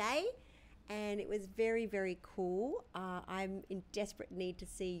chat today, and it was very, very cool. I'm in desperate need to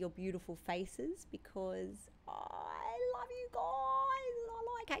see your beautiful faces because I love you guys. I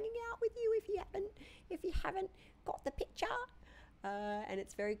like hanging out with you. If you haven't got the picture, and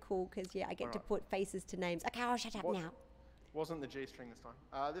it's very cool because I get to Alright. put faces to names. Okay, I'll shut up What- now. Wasn't the G string this time.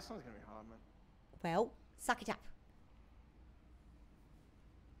 This one's gonna be hard, man. Well, suck it up.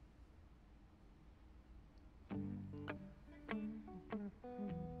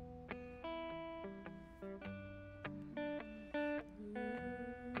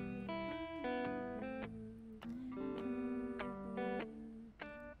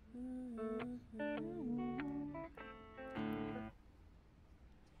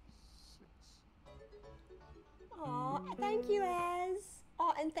 Oh, thank you, Az.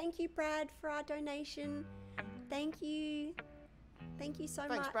 Oh, and thank you, Brad, for our donation. Thank you. Thank you so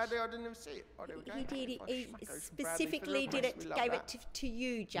Thanks, much. Bradley. I didn't even see it. Oh, there we go. He did. Nice He schmacko from Bradley for the specifically did request. it. We love Gave that. it to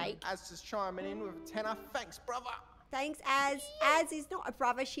you, Jake. Az just chiming in with a tenner. Thanks, brother. Thanks, Az. Az is not a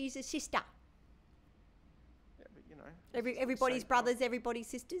brother. She's a sister. Yeah, but you know. it's not the Everybody's same, brothers, everybody's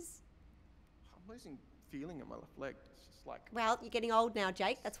sisters. I'm losing feeling in my left leg. It's just like Well, you're getting old now,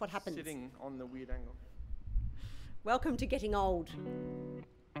 Jake. That's what happens. sitting on the weird angle. Welcome to getting old.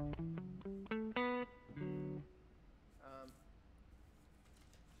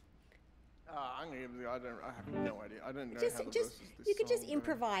 I'm gonna give I have no idea. I don't know Just, how the just verses this you could just song go.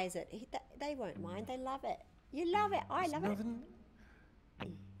 improvise it. They won't mind. They love it. You love it. I love it.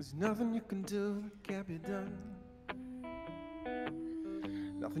 There's nothing you can do that can't be done.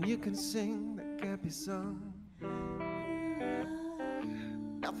 Nothing you can sing that can't be sung.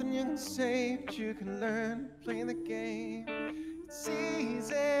 Nothing you can say but you can learn playing the game. It's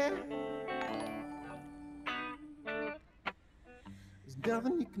easy. There's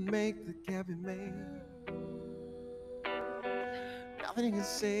nothing you can make that can't be made. Nothing you can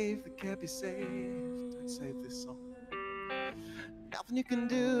save that can't be saved. Don't save this song. Nothing you can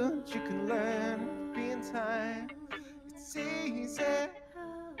do that you can learn. Be in time. It's easy.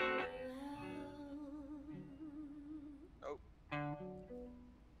 Oh.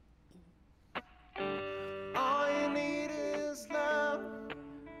 All you need is love.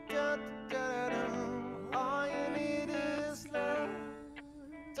 Da, da, da, da, da. All you need is love.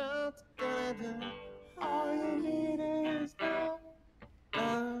 Da, da, da, da. All you need is love.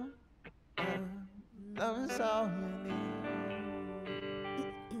 Love, love, love is all you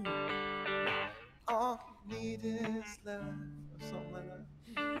need. All you need is love, or something like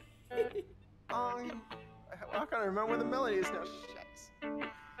that. All you, I can't remember where the melody is now. Shit.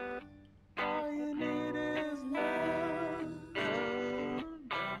 All you need is love, love,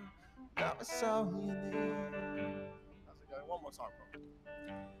 love. That was all you need. How's it going? One more time, bro.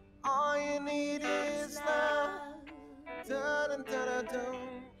 All you need is love. Da da da da da.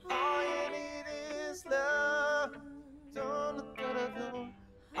 All you need is love. Da da da da da.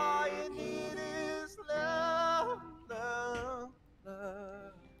 All you need is love, love,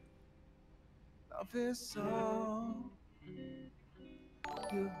 love. Love is all you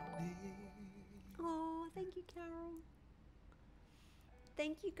need. Oh, thank you, Carol.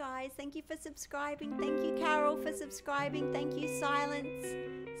 Thank you, guys. Thank you for subscribing. Thank you, Carol, for subscribing. Thank you,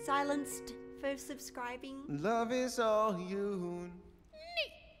 Silenced, for subscribing. Love is all you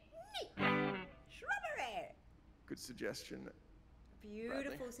need. Strawberry. Good suggestion.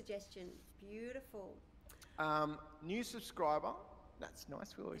 Beautiful suggestion. Beautiful. New subscriber. That's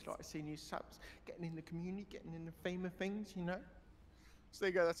nice. We always like to see new subs. Getting in the community, getting in the fame of things, you know. So there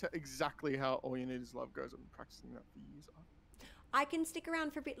you go. That's exactly how All You Need Is Love goes. I've been practicing that for years. I can stick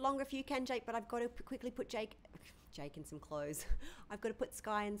around for a bit longer if you can, Jake, but I've got to quickly put Jake in some clothes. I've got to put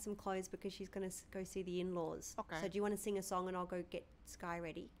Sky in some clothes because she's going to go see the in-laws. Okay. So do you want to sing a song and I'll go get Sky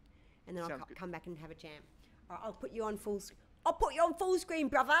ready? And then Sounds I'll good. come back and have a jam. All right, I'll put you on full screen,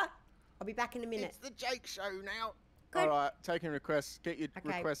 brother. I'll be back in a minute. It's the Jake Show now. Good. All right, taking requests. Get your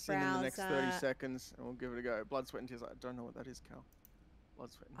Okay, requests in the next 30 browser. seconds, and we'll give it a go. Blood, sweat, and tears. I don't know what that is, Cal.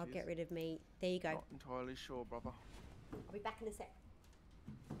 Blood, sweat, and I'll tears. get rid of me. There you go. Not entirely sure, brother. I'll be back in a sec.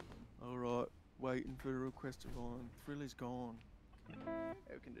 All right, waiting for the request to line. Thrill is gone. Yeah,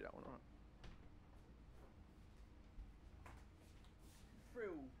 we can do that one, all right.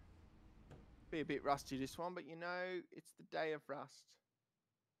 Thrill. Be a bit rusty this one, but you know, it's the day of rust.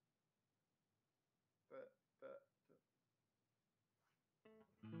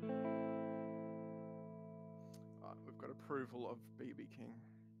 Alright, we've got approval of BB King.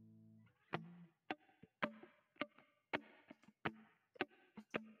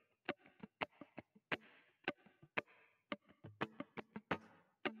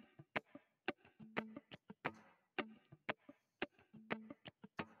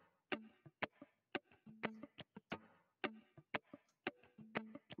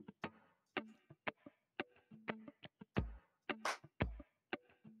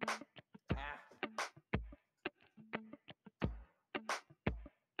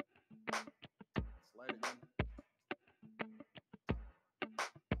 Slide again.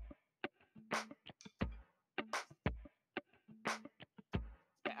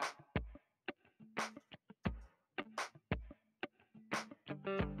 Better.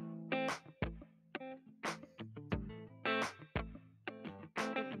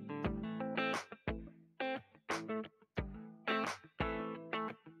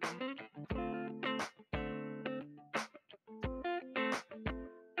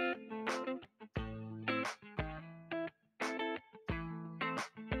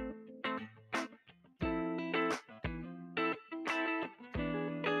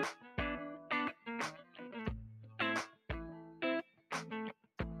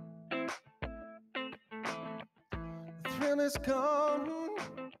 thrill is gone.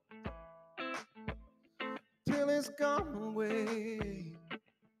 Till it's gone away.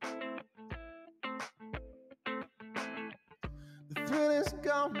 The thrill is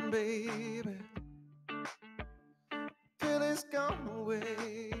gone, baby. Thrill is gone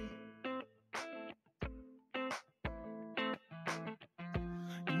away.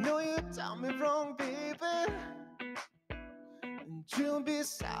 You know you done me wrong, baby, and you'll be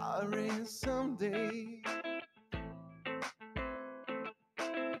sorry someday.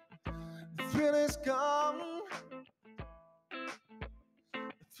 The thrill is gone.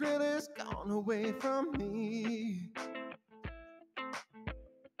 The thrill is gone away from me.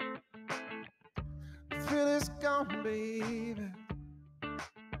 The thrill is gone, baby.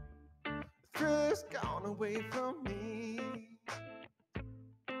 The thrill is gone away from me.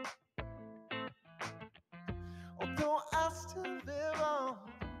 Although I still live on,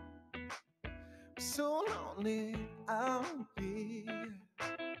 so lonely I'll be.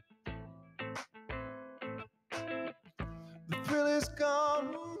 The thrill is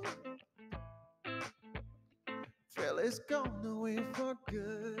gone. Thrill is gone away for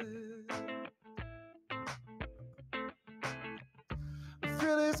good. The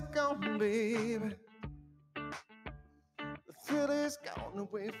thrill is gone, baby. The thrill is gone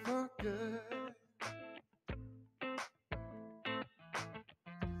away for good.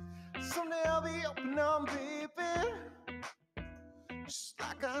 Someday I'll be open on, baby, just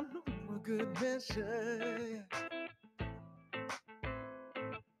like I know a good measure.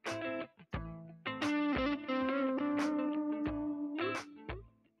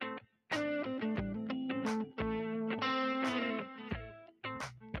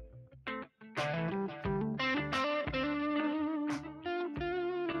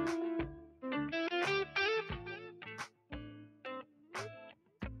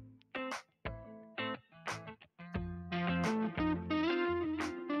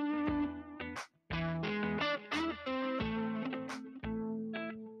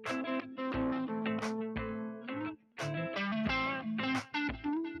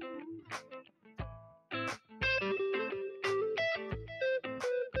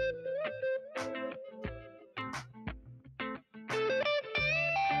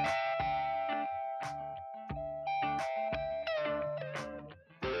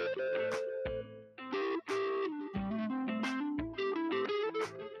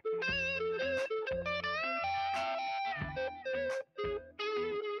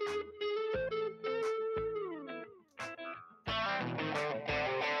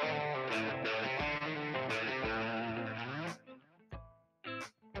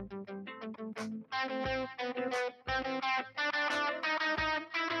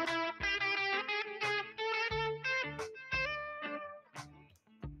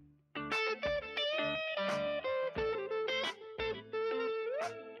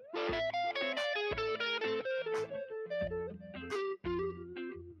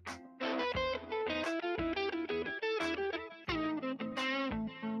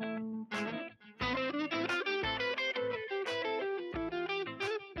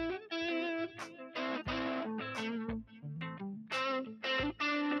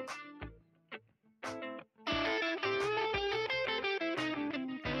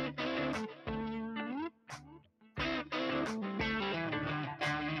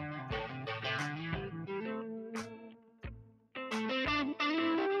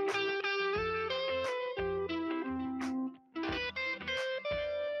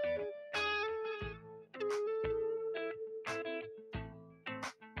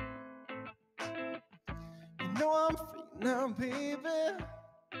 You know I'm free now, baby.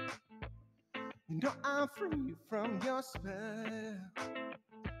 You know I'm free from your spell.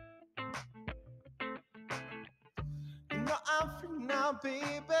 You know I'm free now,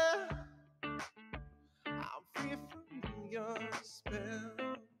 baby. I'm free from your spell.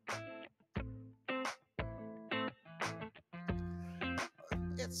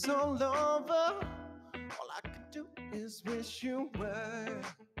 It's all over. All I could do is wish you were.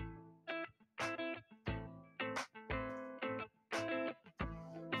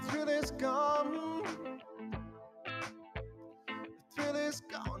 The thrill is gone. The thrill is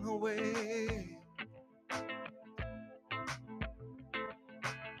gone away.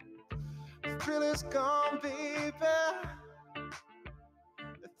 The thrill is gone, baby.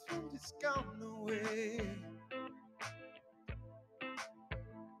 The thrill is gone away.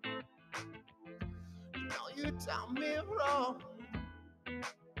 You know you done me wrong,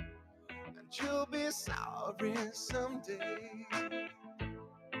 and you'll be sorry someday.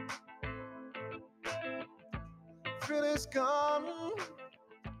 Thrill is gone.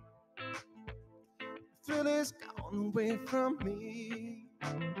 Thrill is gone gone away from me.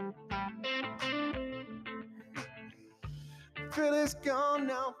 The thrill is gone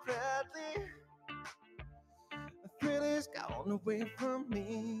now, Bradley. The thrill is gone away from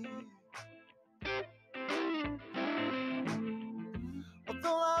me. Although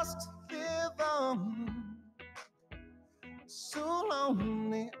lost to live on, so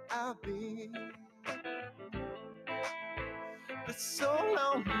lonely I'll be. But so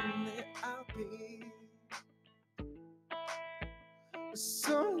lonely I'll be. But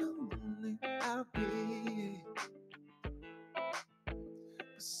so lonely I'll be. But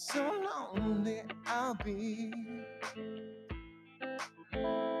so lonely I'll be.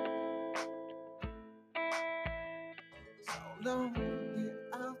 So lonely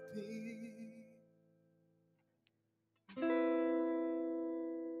I'll be.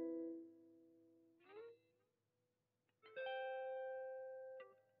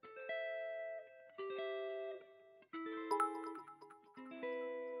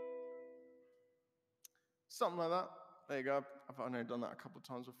 Something like that. There you go. I've only done that a couple of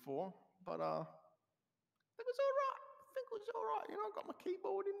times before, but I think it was all right. I think it was all right. You know, I've got my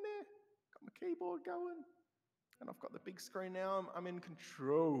keyboard in there, got my keyboard going, and I've got the big screen now. I'm in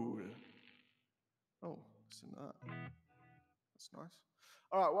control. Oh, listen to that. That's nice.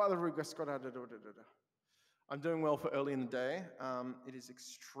 All right, what other requests got? I'm doing well for early in the day. It is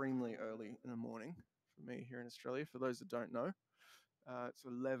extremely early in the morning for me here in Australia. For those that don't know. It's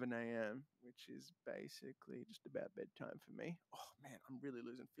 11 a.m., which is basically just about bedtime for me. Oh, man, I'm really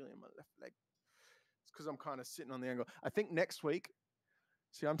losing feeling in my left leg. It's because I'm kind of sitting on the angle. I think next week,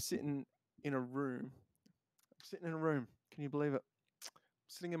 see, I'm sitting in a room. Can you believe it? I'm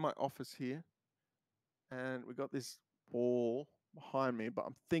sitting in my office here, and we got this wall behind me, but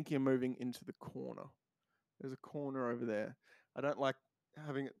I'm thinking of moving into the corner. There's a corner over there. I don't like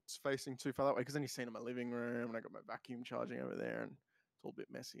having it facing too far that way because then you're seeing in my living room, and I got my vacuum charging over there, and it's all a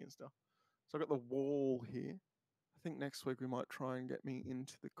bit messy and stuff. So I've got the wall here. I think next week we might try and get me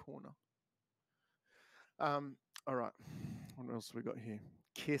into the corner. All right. What else have we got here?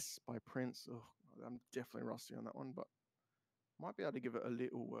 Kiss by Prince. Oh, I'm definitely rusty on that one, but might be able to give it a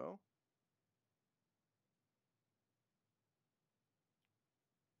little whirl.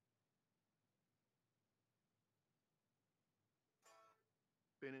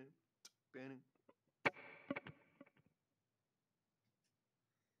 Spinning.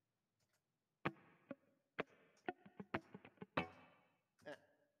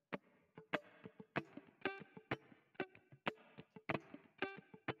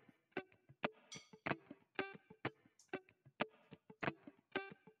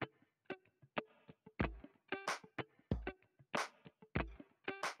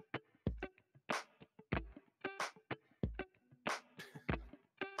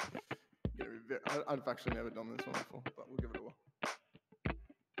 I've actually never done this one before, but we'll give it a whirl.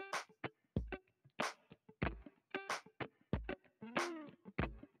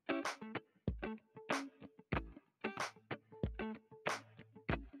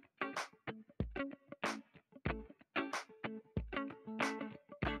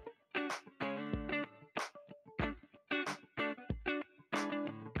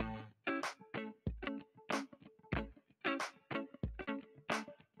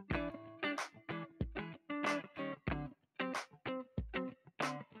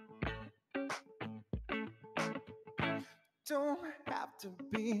 Don't have to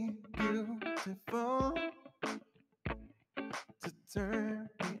be beautiful to turn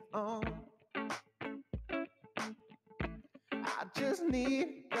me on. I just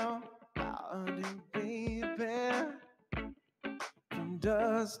need your body, baby, from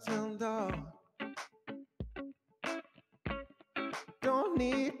dusk till dawn. Don't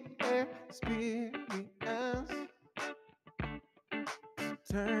need experience to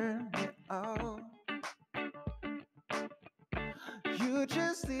turn me on. You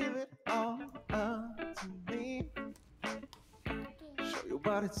just leave it all up to me. Show you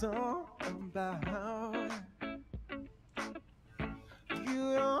what it's all about.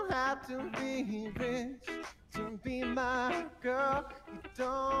 You don't have to be rich to be my girl. You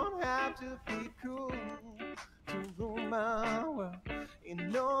don't have to be cool to rule my world.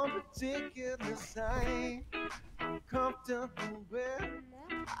 In no particular sight I'm comfortable with.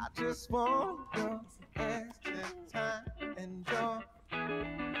 I just want your extra time and your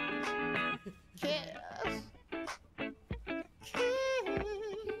kiss.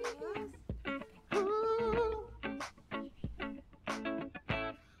 Ooh.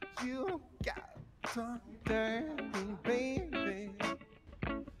 You got something, baby,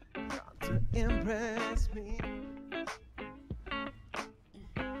 got to impress me.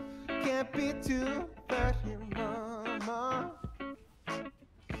 Can't be too very much.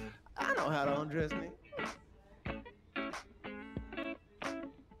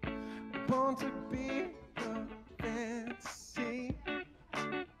 want to be your fantasy.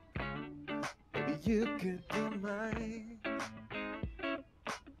 Maybe you could be mine.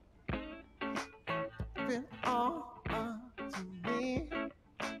 Been all up to me.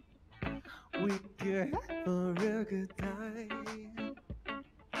 We could have a real good time.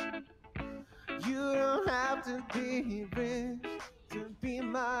 You don't have to be rich to be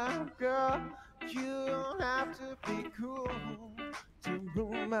my girl. You don't have to be cool to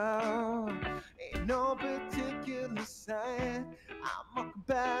rule my own. Ain't no particular sign I'm a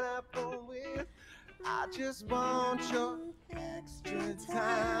compatible with. I just want your extra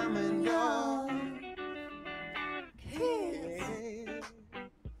time and your kiss.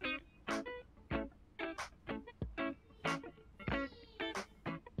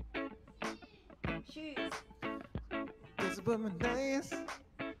 Shoes. This is what my nice.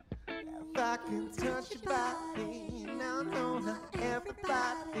 If I can touch your body, now I know not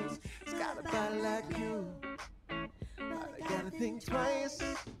everybody's got a body like you. But I gotta think twice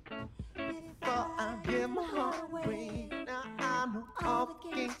before I give my heart away. Now I know all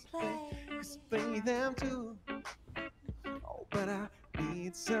the games play, 'cause I play them too. Oh, but I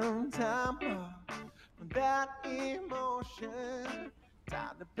need some time from that emotion.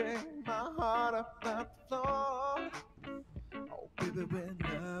 Time to bring my heart up off the floor. Oh, baby, when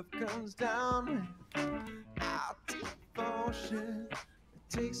love comes down, out devotion, it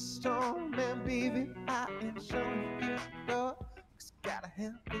takes a storm, and baby, I ain't showing you love. 'Cause I gotta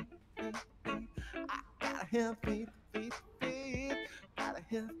have faith, faith, faith. I gotta have faith, faith, faith. Gotta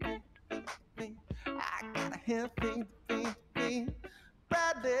have faith, faith, faith. I gotta have faith, faith, faith.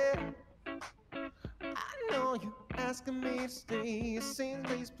 Bradley, I know you're asking me to stay. Saying,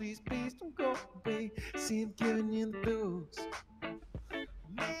 please, please, please don't go away. See, I'm giving you the blues.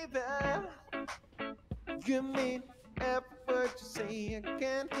 Maybe you mean every word you say. I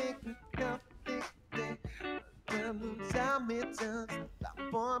can't think of nothing today. When I lose out midterms,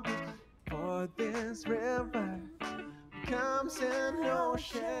 I'm born for this river comes an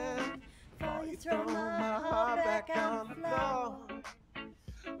ocean. For you throw my heart back on the floor.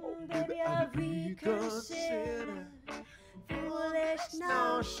 Oh, baby, I reconsider foolish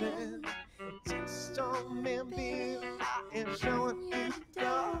notion. Take storm and baby, I am showing you the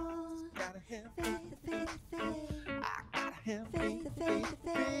doors. Gotta have faith, I gotta have faith, faith,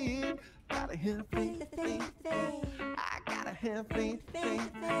 faith. Gotta have faith, faith, faith. I gotta have faith,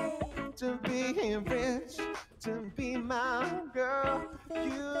 faith, faith. To be rich, to be my girl,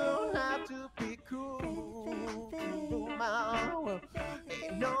 you don't have to be cool to rule my world.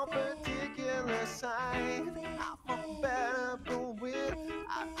 Ain't no particular sign I'm compatible with.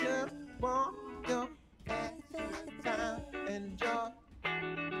 I just want your extra time and your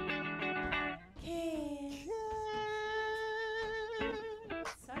kiss.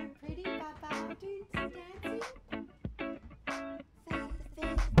 So pretty, Papa. Doing some dancing.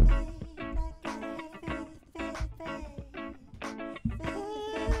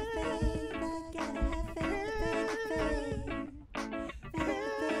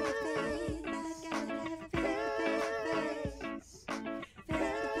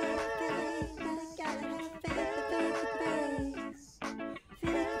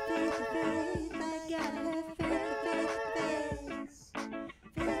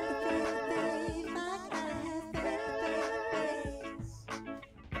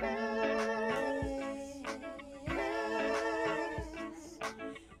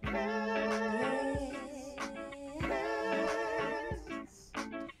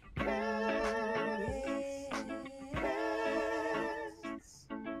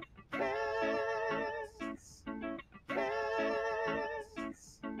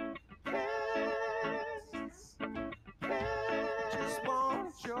 Just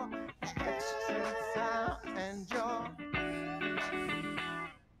want your extra time and your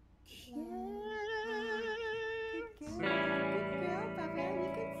kiss. Good girl, Papa. You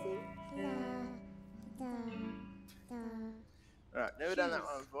can sing. Alright, never done that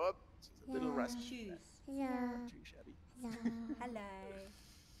one before. It's a little rusty. Shoes. Too shabby. Hello.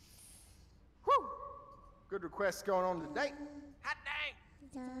 Whew. Good requests going on today. Hot dang.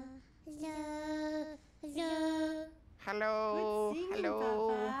 Hello. Good singing, Hello.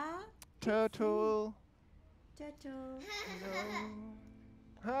 Papa. Turtle. Turtle.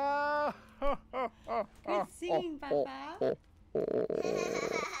 Ah, ha, ha, ha, Good singing, Papa.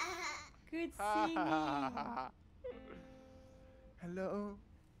 Good singing. Hello,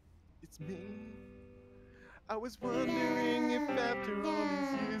 it's me. I was wondering if after all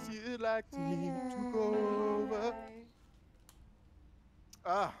these years you'd like me to go over.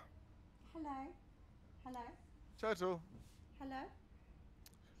 Ah, Hello. Hello. Turtle, Hello.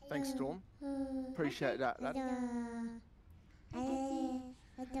 Thanks, Storm. Appreciate that.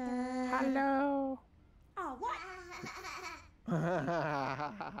 Hello. Oh, what?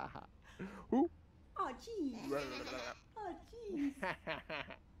 Ooh. Oh, jeez. Oh, jeez.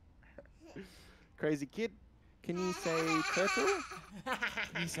 Crazy kid. Can you say turtle?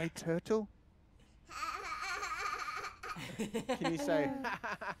 Can you say turtle? Can you say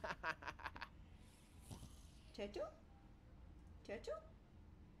Turtle? Turtle?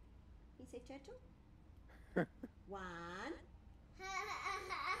 You say turtle? One.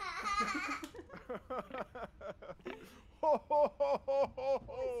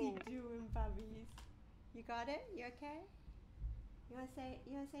 What's he doing, puppies? You got it? You okay? You wanna say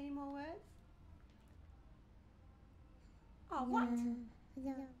any more words? Oh, what?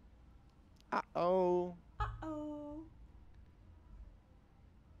 Uh-oh. Uh-oh.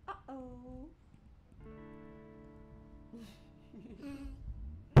 Uh-oh.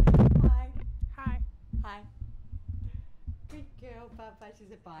 Hi. Hi. Hi. Good girl, Papa. She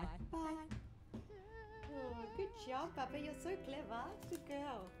said bye. Bye. Oh, good job, Papa. You're so clever. Good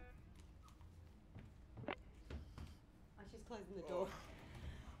girl. Oh, she's closing the door.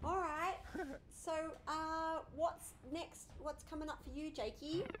 All right. So, what's next? What's coming up for you,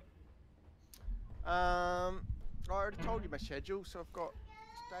 Jakey? I already told you my schedule, so I've got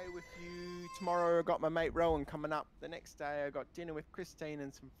stay with you tomorrow. I got my mate Rowan coming up. The next day I got dinner with Christine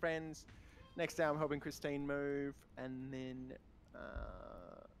and some friends. Next day I'm helping Christine move, and then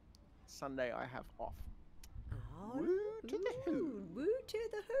Sunday I have off. Oh, Woo to the who. Woo to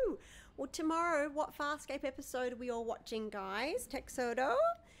the who. Well, tomorrow, what Farscape episode are we all watching, guys? Texodo.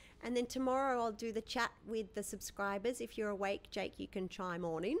 And then tomorrow I'll do the chat with the subscribers. If you're awake, Jake, you can chime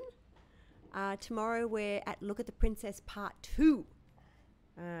on in. Tomorrow we're at Look at the Princess Part 2.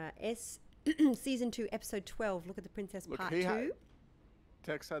 Season 2, Episode 12, Look at the Princess Look, Part he 2. had-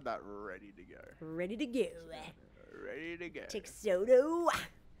 Tex had that ready to go. Ready to go. Ready to go. Texodo.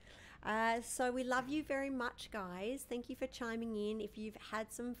 So we love you very much, guys. Thank you for chiming in. If you've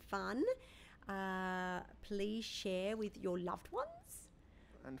had some fun, please share with your loved ones.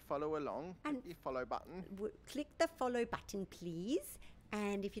 And follow along. And- Hit your follow button. Click the follow button, please.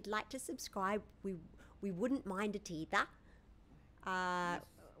 And if you'd like to subscribe, we wouldn't mind it either.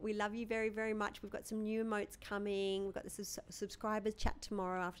 We love you very, very much. We've got some new emotes coming. We've got the subscribers chat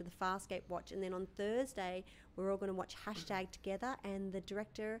tomorrow after the Farscape watch. And then on Thursday, we're all going to watch Hashtag together. And the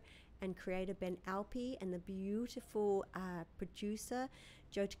director and creator, Ben Alpi, and the beautiful producer,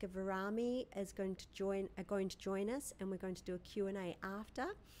 Jyotika Varami, are going to join us. And we're going to do a Q&A after.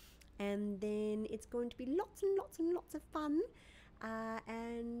 And then it's going to be lots and lots and lots of fun.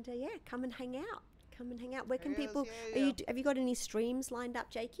 Come and hang out. Where can Yes, people? yeah. Have you got any streams lined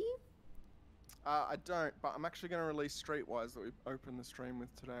up, Jakey? I don't, but I'm actually going to release Streetwise that we opened the stream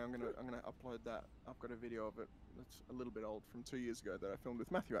with today. I'm gonna upload that. I've got a video of it that's a little bit old from 2 years ago that I filmed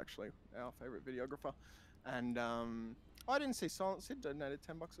with Matthew, actually, our favourite videographer. And I didn't see Silent Sid donated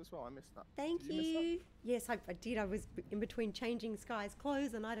 $10 as well. I missed that. Thank Did you miss that? you. Yes, I did. I was in between changing Sky's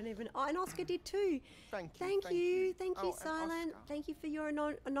clothes, and I don't even. Oh, and Oscar did too. Thank you. Thank you, Oh, and Silent. Oscar. Thank you for your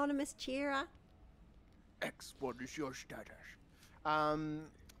anonymous cheerer. X, what is your status?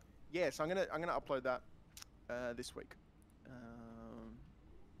 Yeah, so I'm gonna upload that this week.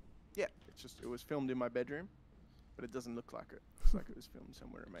 Yeah, it was filmed in my bedroom, but it doesn't look like it. Looks like it was filmed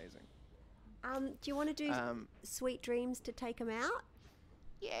somewhere amazing. Do you want to do Sweet Dreams to take them out?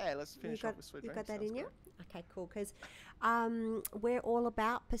 Yeah, let's finish off with Sweet You Dreams. got that Sounds in you? good. Okay, cool. Because we're all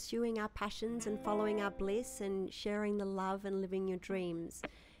about pursuing our passions and following our bliss and sharing the love and living your dreams.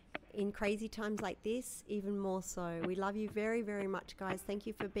 In crazy times like this, even more so. We love you very, very much, guys. Thank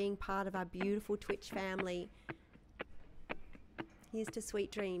you for being part of our beautiful Twitch family. Here's to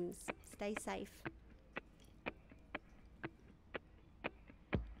Sweet Dreams. Stay safe.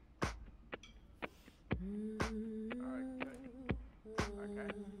 Okay.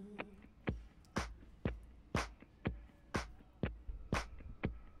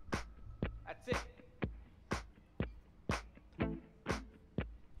 That's it.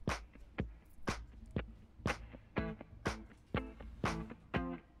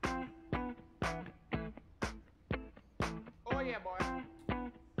 Oh yeah, boy.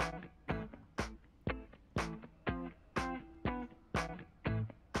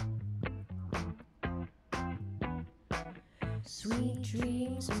 Sweet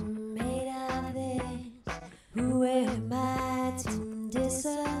dreams are made of this. Who am I to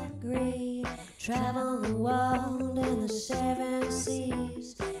disagree? Travel the world and the 7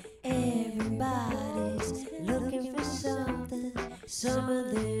 seas. Everybody's looking for something. Some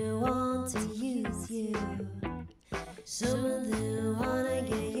of them want to use you. Some of them wanna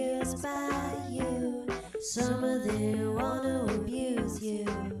get you. pass by you. Some of them want to abuse you.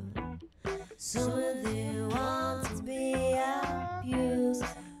 Some of them want to be abused.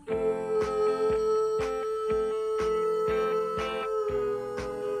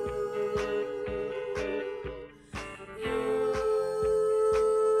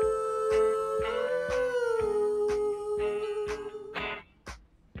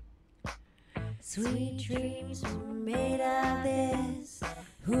 Sweet dreams were made of this.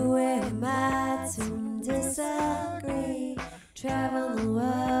 Who am I to disagree? Travel the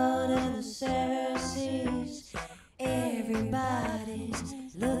world and the seven seas. Everybody's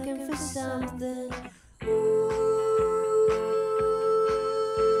looking for something.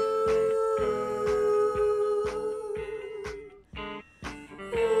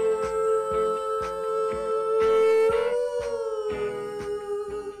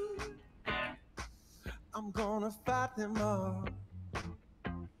 I'm gonna fight them all.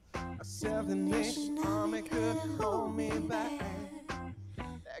 A 7-inch army couldn't hold me back.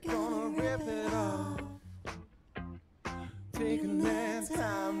 They're gonna rip it off, taking their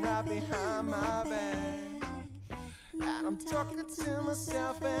time right behind my back. And I'm talking to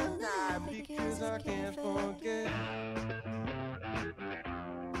myself at night because I can't forget.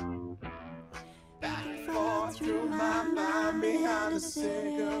 Back and forth through my mind behind a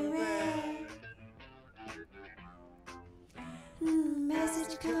cigarette.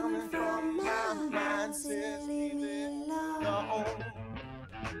 Message coming from my mind says leave it alone.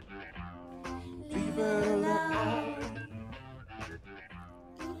 Leave it alone.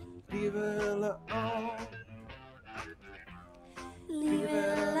 Leave it alone. Leave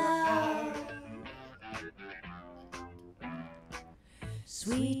it alone.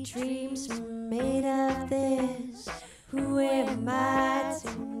 Sweet dreams were made of this. Who am I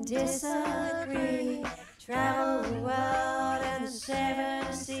to disagree? Travel the world and the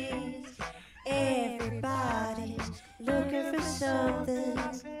seven seas. Everybody's looking for something.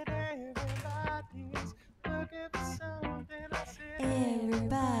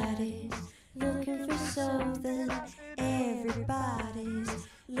 Everybody's looking for something. Everybody's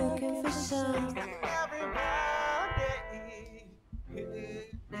looking for something. Everybody,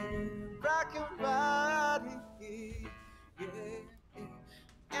 rock your body,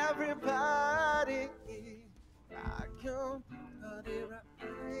 everybody, rock your body right.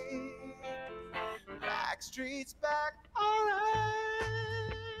 Back streets back,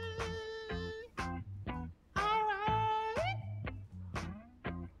 alright, alright.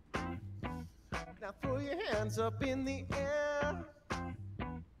 Now throw your hands up in the air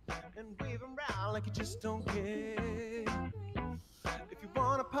and wave them round like you just don't care. If you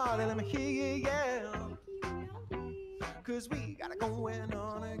wanna party, let me hear you yell. 'Cause we got it going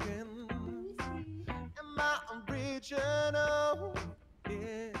on again. Am I original?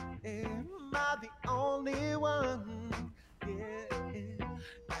 Yeah, am I the only one? Yeah,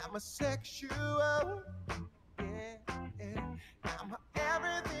 am I sexual? Yeah, am I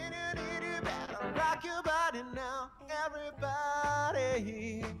everything you need? You better rock your body now,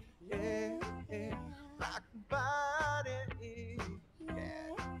 everybody. Yeah, rock your body.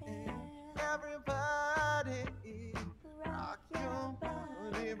 Yeah, everybody. Rock your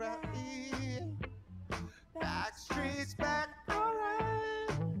body right. Back streets back, alright.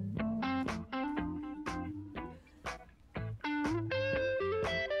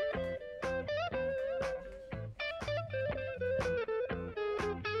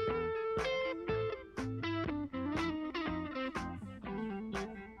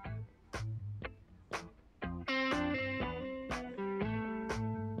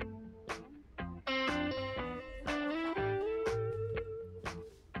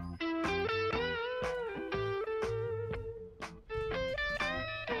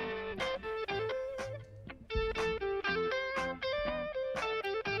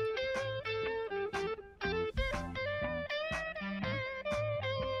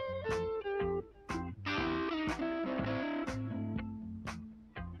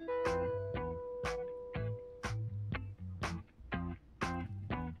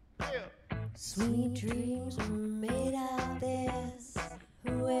 Sweet dreams were made of this.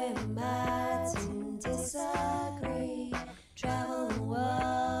 Who am I to disagree? Travel the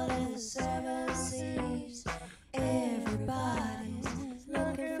world and the seven seas. Everybody's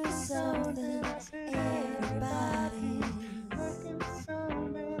looking for something. Everybody's looking for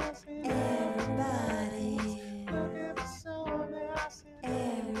something. Everybody looking for something.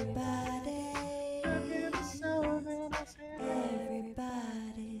 Everybody looking for something.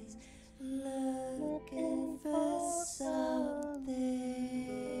 Everybody's looking for something.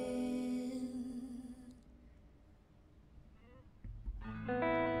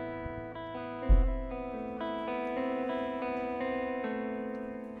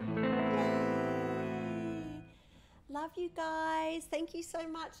 Love you guys. Thank you so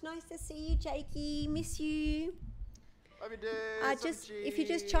much. Nice to see you, Jakey. Miss you. Love you, dude. Just if you're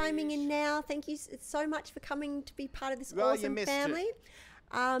just chiming in now, thank you so much for coming to be part of this Well, you awesome missed family. it.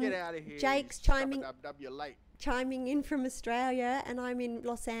 Get out of here. Jake's You're late. chiming in from Australia, and I'm in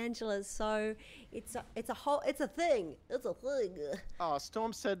Los Angeles, so it's a thing. It's a thing. Oh,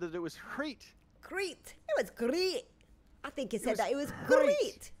 Storm said that it was Crete. Great. It was great. I think you said was that. It was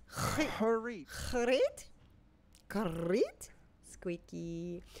great. great. Crete. Great. Great.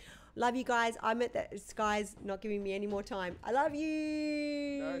 Squeaky. Love you guys. I'm at the Sky's not giving me any more time. I love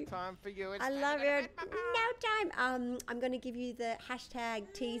you. No time for you. It's I love you. No time. I'm going to give you the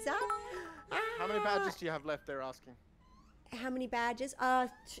hashtag teaser. How many badges do you have left? They're asking. How many badges? 3,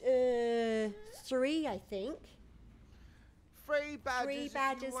 I think. 3 badges. 3 if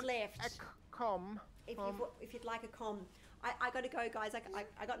badges you want left. A com. If you'd like a com. I gotta go, guys.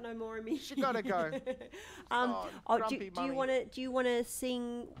 I got no more in me. She gotta go. Do you wanna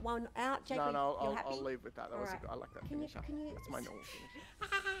sing one out, Jake? No, You're happy? I'll leave with that. All right. I like that Can you- finisher. can you- That's my normal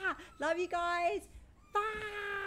finish. Love you guys. Bye.